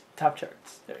charts. Top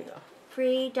charts. There you go.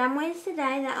 Free. Dumb Ways to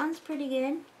Die. That one's pretty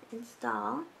good.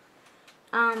 Install.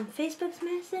 Facebook's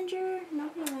Messenger.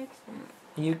 Nobody likes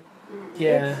that.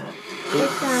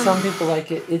 Some people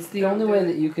like it. It's the only way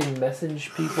that you can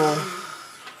message people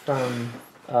from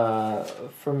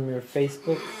your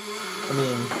Facebook.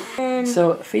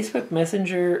 So Facebook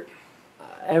Messenger,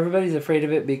 everybody's afraid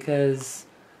of it because,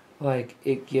 like,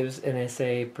 it gives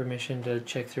NSA permission to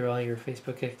check through all your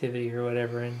Facebook activity or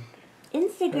whatever. And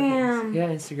Instagram. Yeah,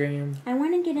 Instagram. I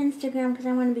want to get Instagram because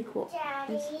I want to be cool.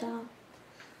 Daddy. Install.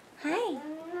 Hi.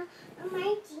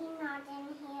 My tea not in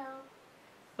here.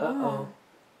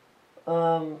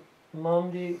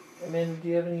 Mom, do you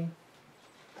have any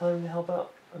time to help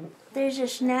out? There's a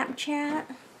Snapchat.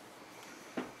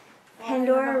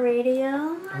 Pandora Radio.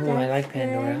 Oh, I like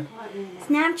Pandora. Good.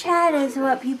 Snapchat is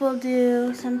what people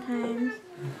do sometimes.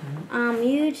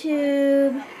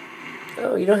 YouTube.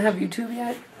 Oh, you don't have YouTube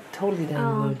yet? Totally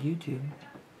download YouTube.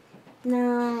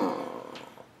 No.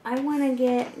 I want to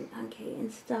get... Okay,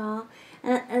 install.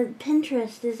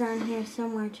 Pinterest is on here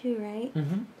somewhere too, right?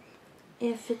 Mm-hmm.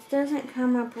 If it doesn't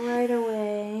come up right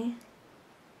away...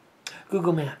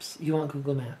 Google Maps. You want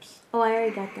Google Maps. Oh, I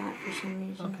already got that for some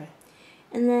reason. Okay.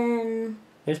 And then...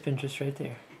 There's Pinterest right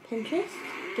there. Pinterest.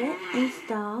 Get,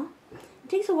 install. It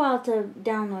takes a while to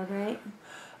download, right?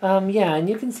 Yeah, and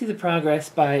you can see the progress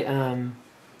by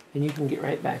and you can get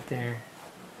right back there.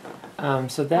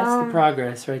 So that's the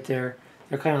progress right there.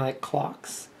 They're kind of like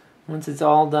clocks. Once it's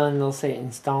all done, they'll say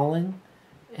installing,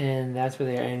 and that's where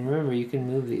they are. And remember, you can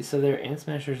move these. So their Ant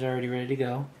Smashers are already ready to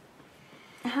go.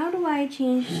 How do I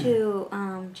change to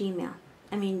Gmail?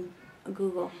 I mean,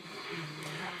 Google.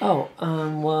 Oh,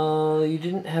 well, you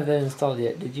didn't have that installed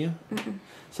yet, did you? Mm-mm.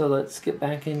 So let's get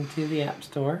back into the App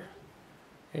Store.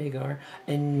 There you go.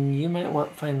 And you might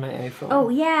want to find my iPhone. Oh,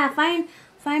 yeah, find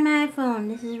my iPhone.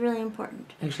 This is really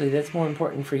important. Actually, that's more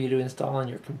important for you to install on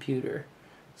your computer.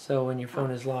 So when your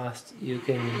phone is lost, you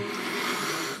can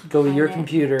go to your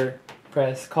computer,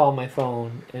 press call my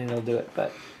phone, and it'll do it.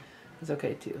 But it's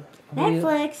okay too.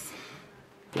 Netflix.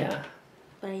 Yeah.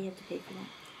 But you have to pay for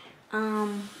that.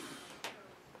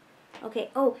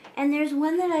 Okay. Oh, and there's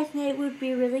one that I think would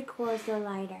be really cool is the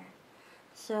lighter.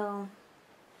 So.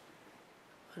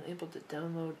 Unable to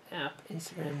download app.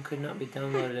 Instagram could not be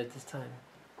downloaded at this time.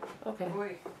 Okay.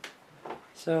 Boy.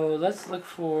 So let's look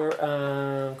for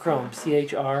Chrome.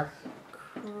 CHR.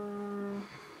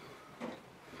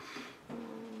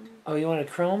 Oh, you wanted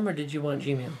Chrome or did you want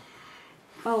Gmail?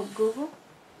 Oh, Google?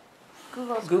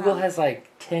 Google Chrome. has like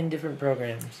 10 different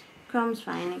programs. Chrome's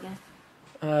fine, I guess.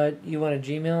 You want a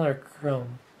Gmail or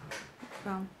Chrome?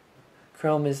 Chrome.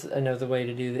 Chrome is another way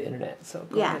to do the internet, so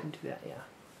go ahead and do that, yeah.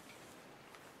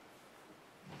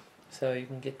 So you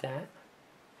can get that.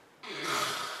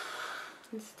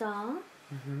 Install.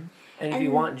 Mm-hmm. And if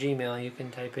you want Gmail, you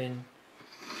can type in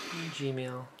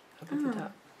Gmail up at the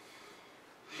top.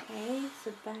 Okay,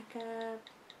 so back up.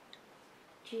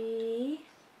 G.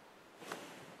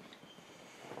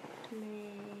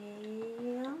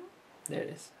 Mail. There it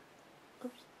is.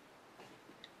 Oops.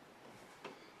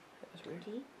 That was weird.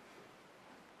 D.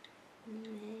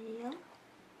 Mail.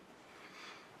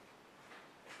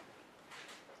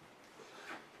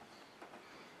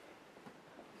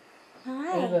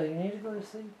 Hi. Annabelle, you need to go to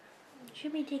sleep.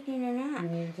 Should be taking a nap. You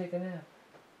need to take a nap.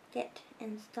 Get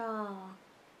install.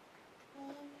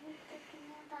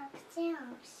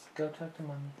 Go talk to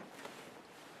mommy.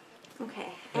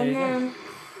 Okay, There and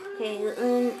you go.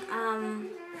 then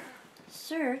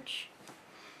search.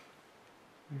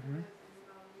 Mm-hmm.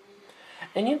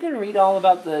 And you can read all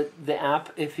about the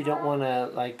app if you don't want to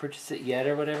like purchase it yet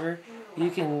or whatever. You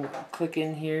can click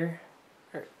in here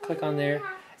or click on there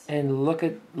and look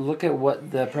at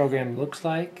what the program looks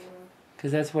like,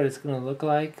 because that's what it's going to look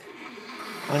like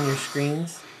on your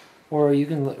screens. Or you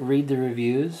can read the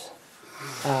reviews.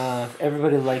 If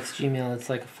everybody likes Gmail, it's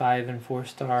like a 5 and 4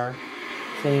 star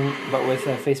thing, but with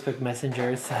Facebook Messenger,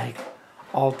 it's like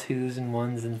all 2s and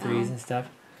 1s and 3s and stuff.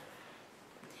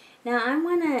 Now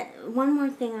one more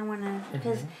thing I wanna,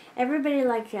 because everybody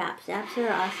likes apps. Apps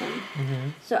are awesome. Mm-hmm.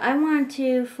 So I want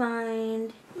to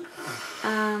find,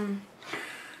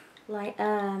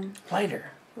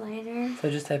 Lighter. lighter. So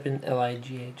just type in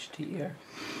LIGHTER.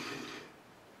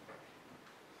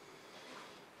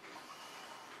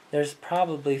 There's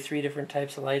probably 3 different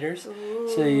types of lighters. Ooh.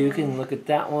 So you can look at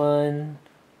that one,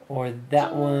 or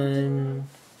that one,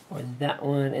 or that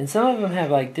one. And some of them have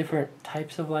like different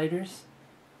types of lighters.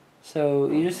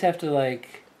 So you just have to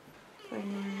like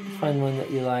find one that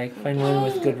you like. Find one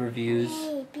with good reviews.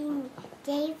 Hey, being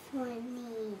day for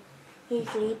me. He's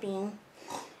sleeping.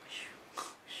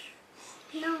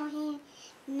 No, he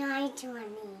night for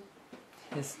me.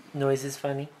 His noise is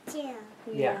funny. Too.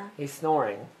 Yeah, he's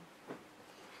snoring.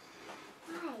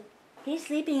 Why? He's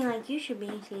sleeping like you should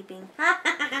be sleeping.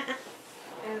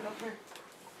 And over.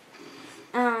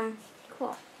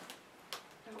 Cool.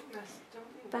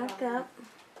 Don't Back up.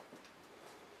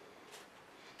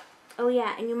 Oh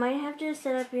yeah, and you might have to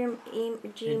set up your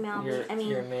Gmail.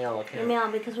 Your mail account. Your mail,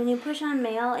 because when you push on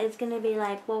mail, it's gonna be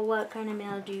like, well, what kind of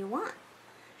mail do you want?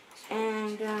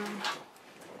 And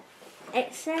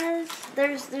it says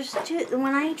there's 2.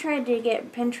 When I tried to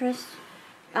get Pinterest,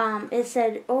 it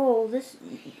said, oh,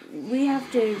 we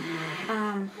have to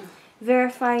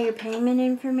verify your payment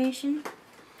information.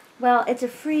 Well, it's a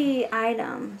free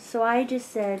item, so I just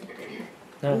said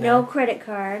no credit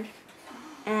card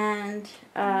and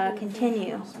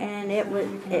continue, and it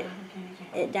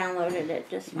downloaded it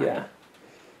just fine. Yeah.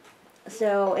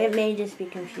 So it may just be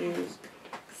confused.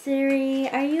 Siri,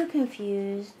 are you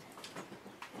confused?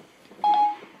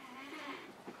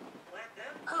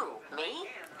 Who, me?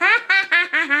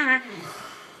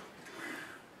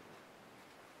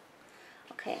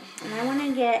 Okay, and I want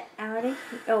to get out of.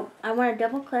 I want to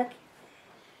double click,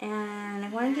 and I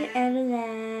want to get out of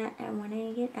that. I want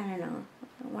to get. I don't know.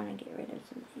 I want to get rid of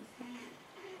some of these things,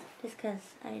 just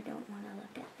because I don't want to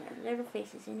look at their little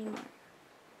faces anymore.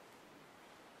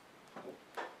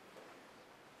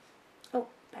 Oh,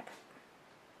 back up.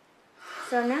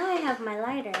 So now I have my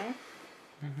lighter,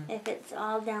 if it's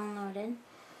all downloaded.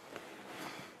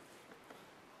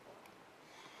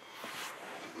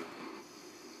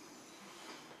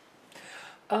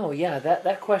 Oh yeah,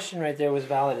 that question right there was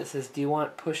valid. It says, do you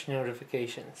want push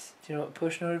notifications? Do you know what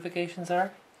push notifications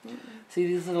are? See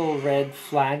these little red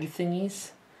flag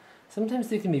thingies? Sometimes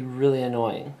they can be really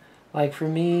annoying. Like for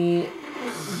me,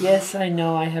 yes, I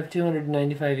know I have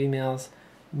 295 emails.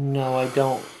 No, I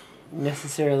don't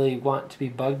necessarily want to be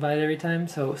bugged by it every time.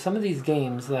 So some of these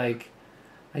games, like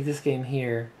this game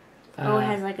here, It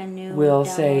has like a new. will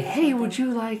download say, or "Hey, something. would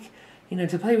you like,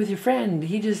 to play with your friend?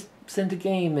 He just sent a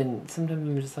game," and sometimes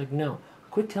I'm just like, "No,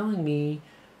 quit telling me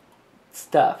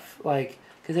stuff." Like,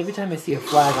 because every time I see a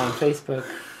flag on Facebook,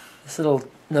 this little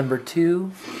number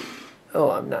 2.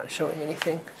 Oh, I'm not showing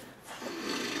anything.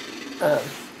 I'll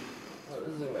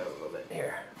zoom out a little bit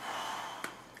here.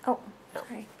 Oh,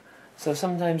 sorry. So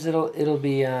sometimes it'll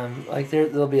be like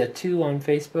there'll be a 2 on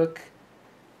Facebook.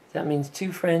 That means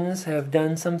 2 friends have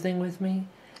done something with me.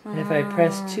 And if I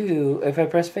press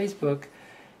Facebook,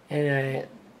 and I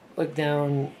look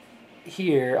down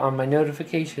here on my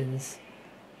notifications,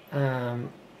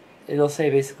 it'll say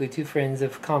basically 2 friends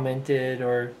have commented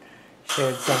or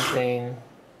shared something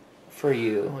for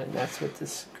you, and that's what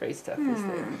this gray stuff is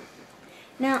there.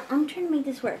 Now I'm trying to make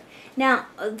this work. Now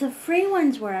the free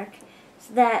ones work.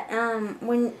 So that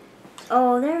when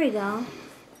there we go.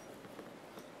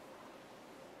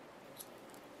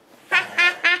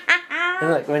 And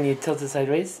look, when you tilt it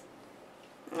sideways.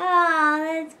 Oh,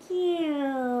 that's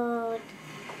cute.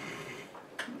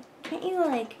 Can't you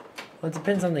like? Well, it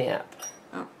depends on the app.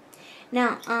 Oh,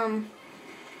 now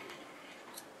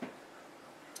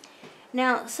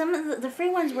Now some of the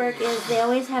free ones work is they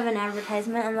always have an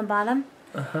advertisement on the bottom.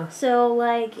 So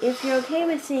like if you're okay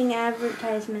with seeing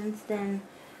advertisements, then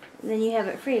you have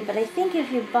it free. But I think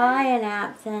if you buy an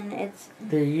app, then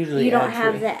they're usually you don't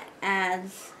ad-free. have the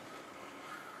ads.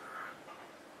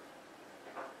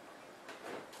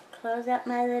 Close up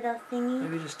my little thingy.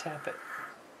 Maybe just tap it.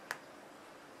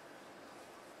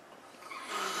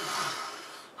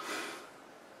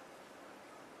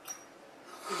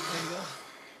 There you go.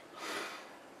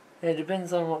 It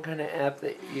depends on what kind of app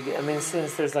that you get. I mean,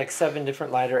 since there's like 7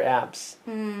 different lighter apps,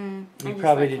 you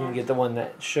probably didn't get the one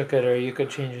that shook it, or you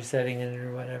could change your setting in it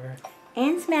or whatever.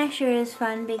 And Smasher is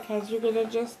fun because you get to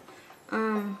just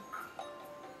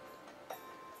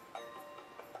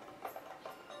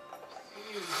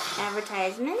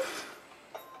advertisement.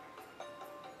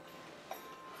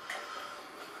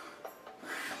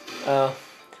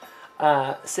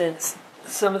 Since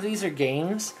some of these are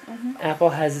games, Apple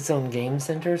has its own game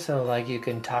center, so like you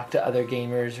can talk to other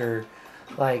gamers or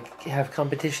like have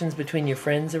competitions between your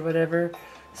friends or whatever.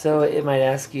 So it might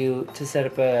ask you to set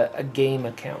up a game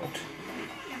account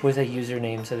with a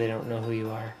username so they don't know who you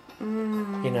are.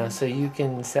 So you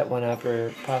can set one up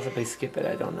or possibly skip it,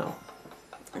 I don't know.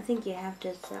 I think you have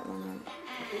to set one up.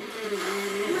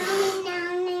 Mommy,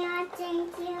 down there,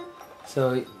 thank you.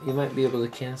 So you might be able to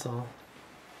cancel.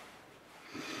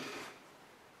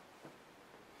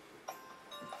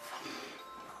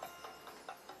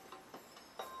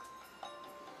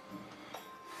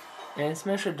 And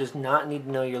Smasher does not need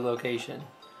to know your location.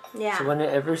 Yeah. So when it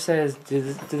ever says, do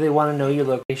they want to know your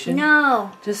location?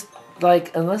 No. Just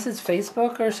like, unless it's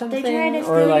Facebook or something, try to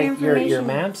or steal like your your information.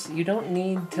 maps, you don't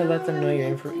need to let them know your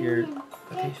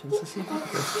location. So see if you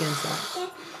can cancel.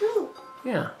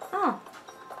 Yeah. Oh.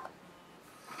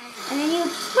 And then you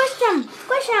squish them,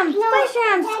 squish them, squish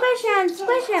them, squish them,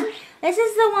 squish them. This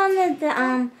is the one that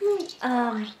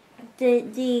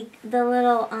the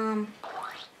little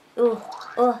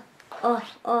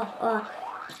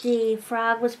the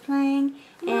frog was playing,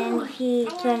 and he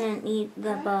couldn't eat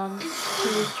the bugs. He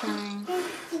was trying.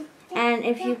 And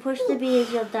if you push the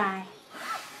bees, you'll die.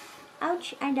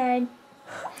 Ouch! I died.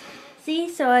 See,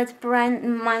 so it's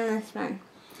mindless one.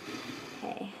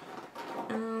 Okay.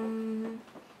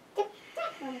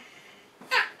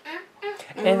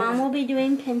 And Mom will be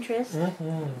doing Pinterest.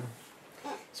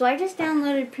 So I just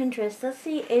downloaded Pinterest. Let's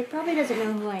see. It probably doesn't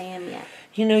know who I am yet.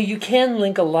 You can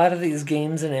link a lot of these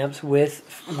games and apps with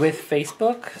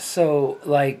Facebook. So,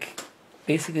 like,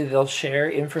 basically they'll share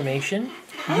information.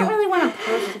 I don't really want to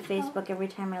post to Facebook every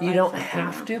time I like You don't something.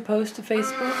 have to post to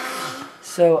Facebook.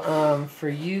 So, for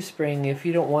you, Spring, if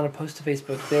you don't want to post to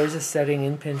Facebook, there's a setting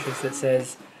in Pinterest that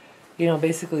says,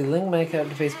 basically link my account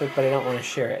to Facebook, but I don't want to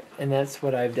share it. And that's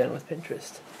what I've done with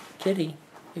Pinterest. Kitty,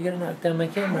 you're going to knock down my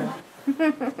camera.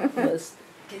 Let's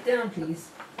get down, please.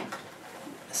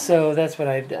 So that's what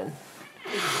I've done.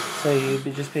 So you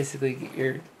just basically get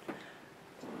your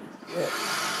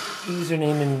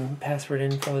username and password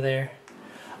info there.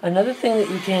 Another thing that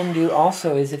you can do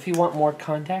also is if you want more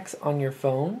contacts on your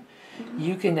phone,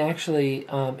 you can actually,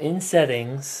 in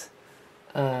settings,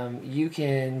 you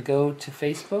can go to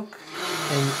Facebook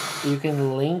and you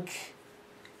can link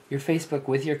your Facebook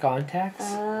with your contacts.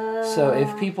 So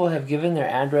if people have given their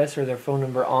address or their phone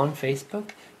number on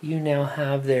Facebook, you now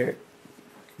have their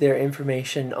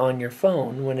information on your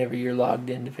phone whenever you're logged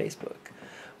into Facebook,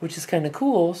 which is kind of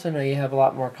cool. So now you have a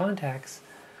lot more contacts.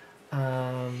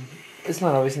 It's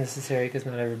not always necessary because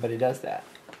not everybody does that.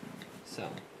 So,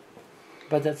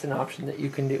 but that's an option that you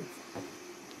can do.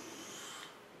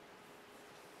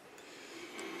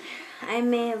 I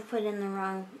may have put in the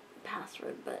wrong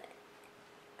password, but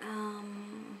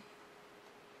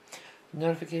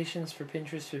Notifications for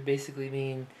Pinterest would basically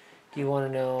mean, do you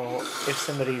want to know if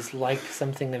somebody's liked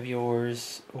something of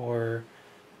yours or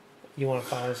you want to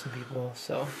follow some people?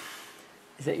 So,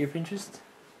 is that your Pinterest?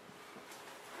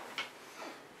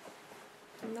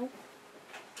 nope.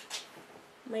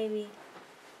 Maybe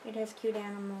it has cute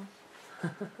animals.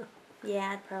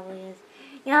 Yeah, it probably is.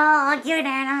 Yo, cute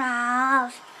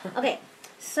animals. Okay,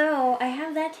 so I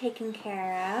have that taken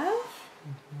care of.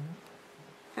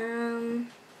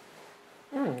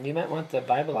 You might want the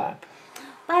Bible app.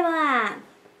 Bible app.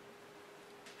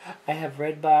 I have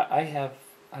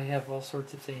I have all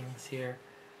sorts of things here.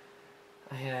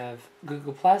 I have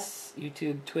Google Plus,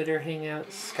 YouTube, Twitter,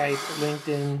 Hangouts, Skype,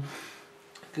 LinkedIn,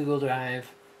 Google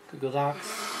Drive, Google Docs,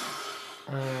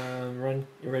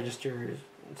 register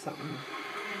something,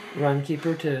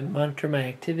 Runkeeper to monitor my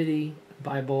activity,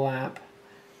 Bible app,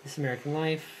 This American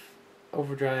Life,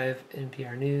 Overdrive,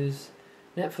 NPR News,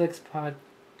 Netflix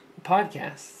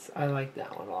podcasts. I like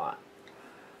that one a lot.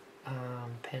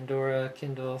 Pandora,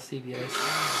 Kindle, CBS,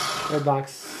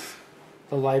 Redbox,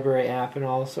 the library app, and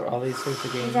all these sorts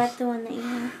of games. Is that the one that you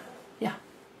have? Yeah,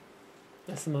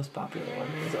 that's the most popular one.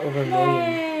 There's over 1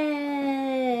 million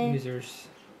Yay! users.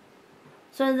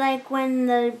 So like when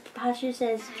the pastor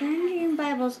says, turn your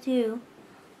Bibles too,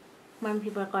 when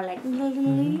people go like,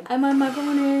 I'm on my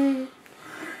phone.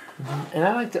 And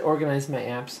I like to organize my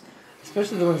apps,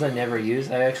 especially the ones I never use.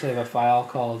 I actually have a file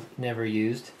called Never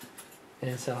Used.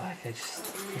 And so like they're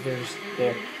just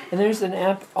there. And there's an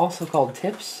app also called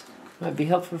Tips. Might be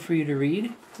helpful for you to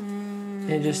read. And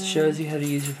it just shows you how to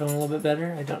use your phone a little bit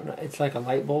better. I don't know. It's like a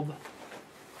light bulb.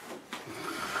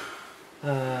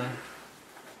 So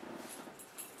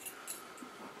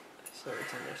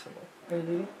it's in there somewhere. Are you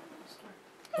leaving?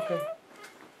 Okay.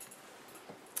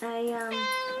 I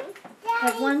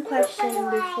have one question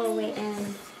before we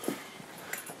end.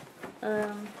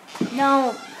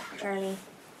 No, Charlie.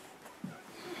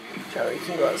 Charlie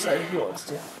can go outside if he wants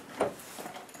to.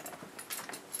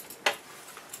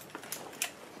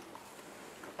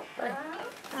 Bye.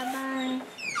 Bye-bye.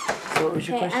 So what was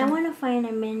your Okay, question? I want to find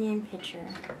a minion picture.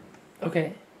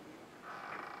 Okay.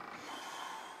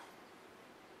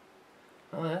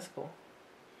 Oh, that's cool.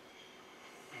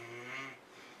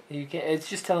 You can. It's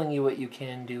just telling you what you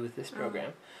can do with this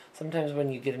program. Sometimes when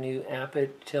you get a new app,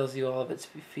 it tells you all of its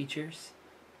features.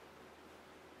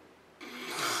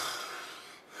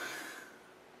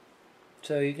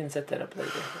 So you can set that up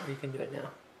later, or you can do it now.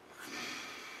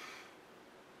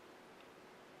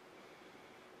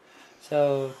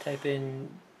 So type in.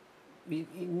 You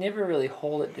never really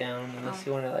hold it down unless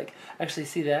you want to like actually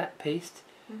see that paste.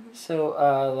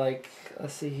 So like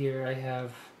let's see here. I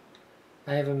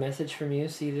have a message from you.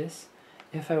 See this?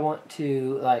 If I want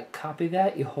to like copy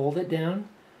that, you hold it down,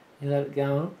 you let it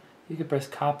go. You can press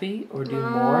copy or do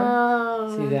more.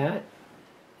 See that?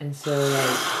 And so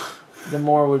like the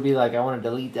more would be like I want to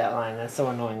delete that line. That's so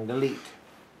annoying. Delete.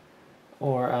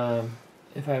 Or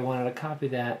if I wanted to copy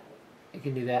that, I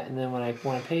can do that. And then when I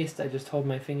want to paste, I just hold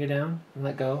my finger down and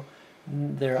let go.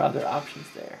 And there are other options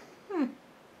there.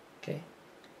 Okay.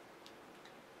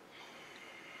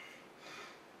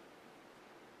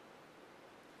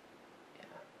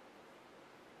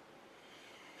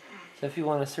 So if you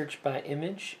want to search by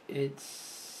image,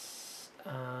 it's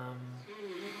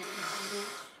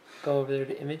go over there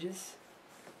to images.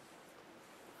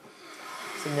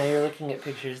 So now you're looking at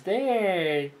pictures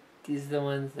there. These are the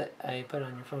ones that I put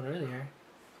on your phone earlier.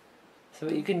 So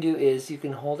what you can do is you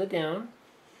can hold it down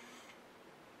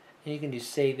and you can do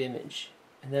save image.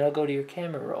 And that'll go to your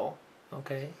camera roll.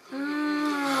 Okay?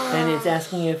 And it's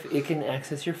asking you if it can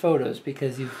access your photos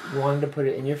because you've wanted to put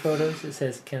it in your photos. It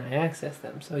says, can I access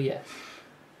them? So yes.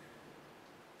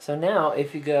 So now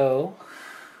if you go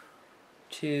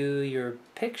to your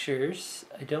pictures,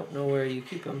 I don't know where you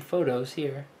keep them, photos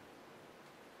here.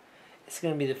 It's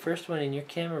going to be the first one in your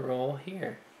camera roll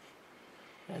here.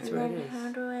 That's where it is.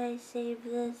 How do I save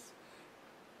this?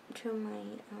 to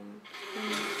my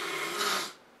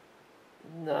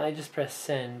No, I just press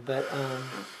send, but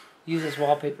use this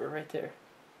wallpaper right there.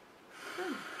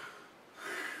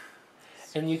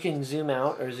 And you can zoom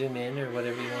out or zoom in or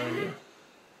whatever you want to do.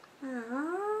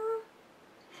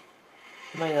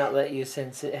 It might not let you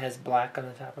since it has black on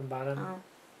the top and bottom. Oh.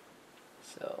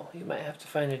 So you might have to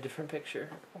find a different picture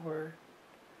or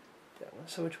that one.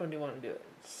 So which one do you want to do it?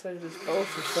 Set it as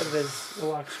both or set it as the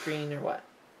lock screen or what?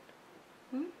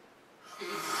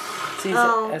 See, he's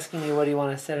asking you what do you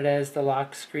want to set it as, the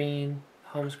lock screen,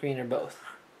 home screen, or both?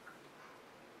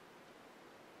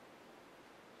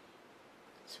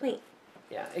 Sweet.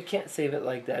 Yeah, it can't save it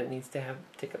like that. It needs to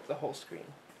take up the whole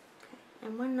screen.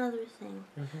 And one other thing.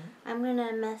 I'm going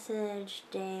to message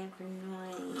Dave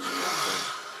annoying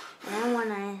message. And I want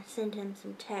to send him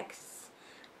some texts.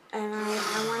 And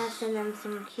I want to send him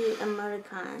some cute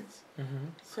emoticons.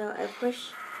 So I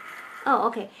push... Oh,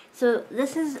 okay. So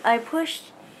this is... I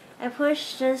pushed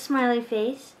the smiley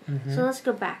face. So let's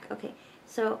go back. Okay.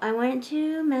 So I went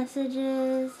to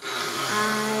messages.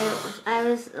 I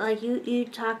was like, you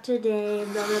talk to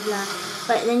Dave, blah, blah, blah.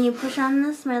 But then you push on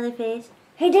the smiley face.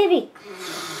 Hey, Davey!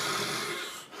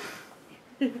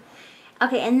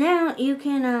 Okay, and now you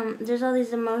can, there's all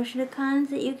these emoticons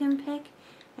that you can pick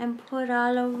and put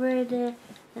all over the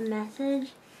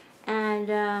message. And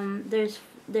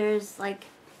there's like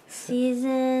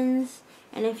seasons.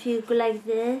 And if you go like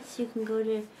this, you can go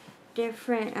to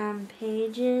different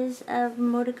pages of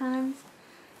emoticons.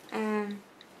 And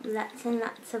lots and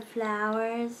lots of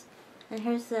flowers. And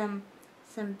here's some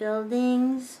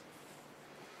buildings.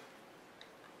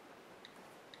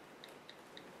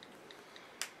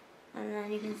 And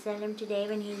then you can send him to Dave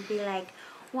and he'd be like,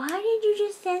 why did you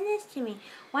just send this to me?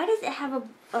 Why does it have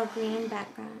a green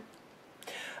background?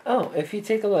 Oh, if you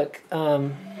take a look,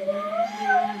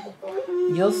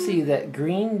 you'll see that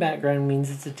green background means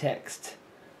it's a text.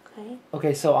 Okay.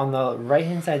 Okay, so on the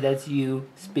right-hand side, that's you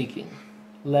speaking.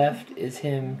 Left is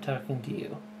him talking to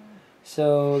you.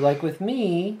 So, like with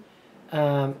me,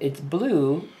 it's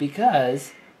blue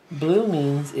because blue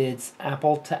means it's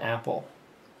apple to apple.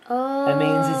 Oh. That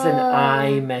means it's an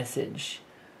I message.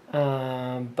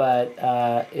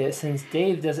 Since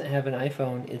Dave doesn't have an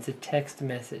iPhone, it's a text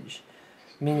message.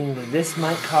 Meaning that this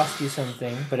might cost you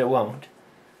something, but it won't.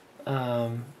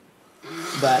 But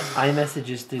iMessage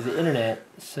is through the internet,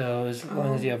 so as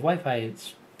long as you have Wi-Fi,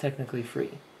 it's technically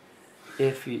free.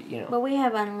 If you know. But we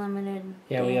have unlimited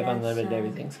Yeah, we have data, unlimited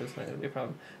everything, so it's not going to be a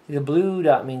problem. The blue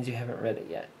dot means you haven't read it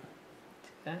yet.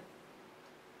 See that?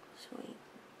 Sweet.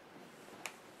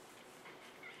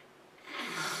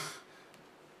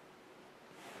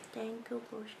 Thank you,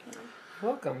 Bushkin.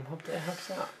 Welcome. Hope that helps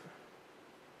out.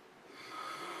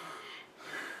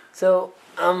 So,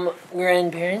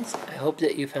 grandparents, I hope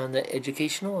that you found that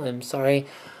educational. I'm sorry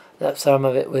that some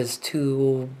of it was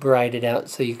too brighted out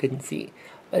so you couldn't see.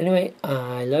 But anyway,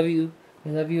 I love you.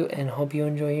 We love you and hope you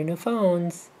enjoy your new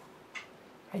phones.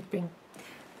 Right, Spring?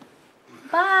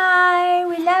 Bye.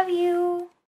 We love you.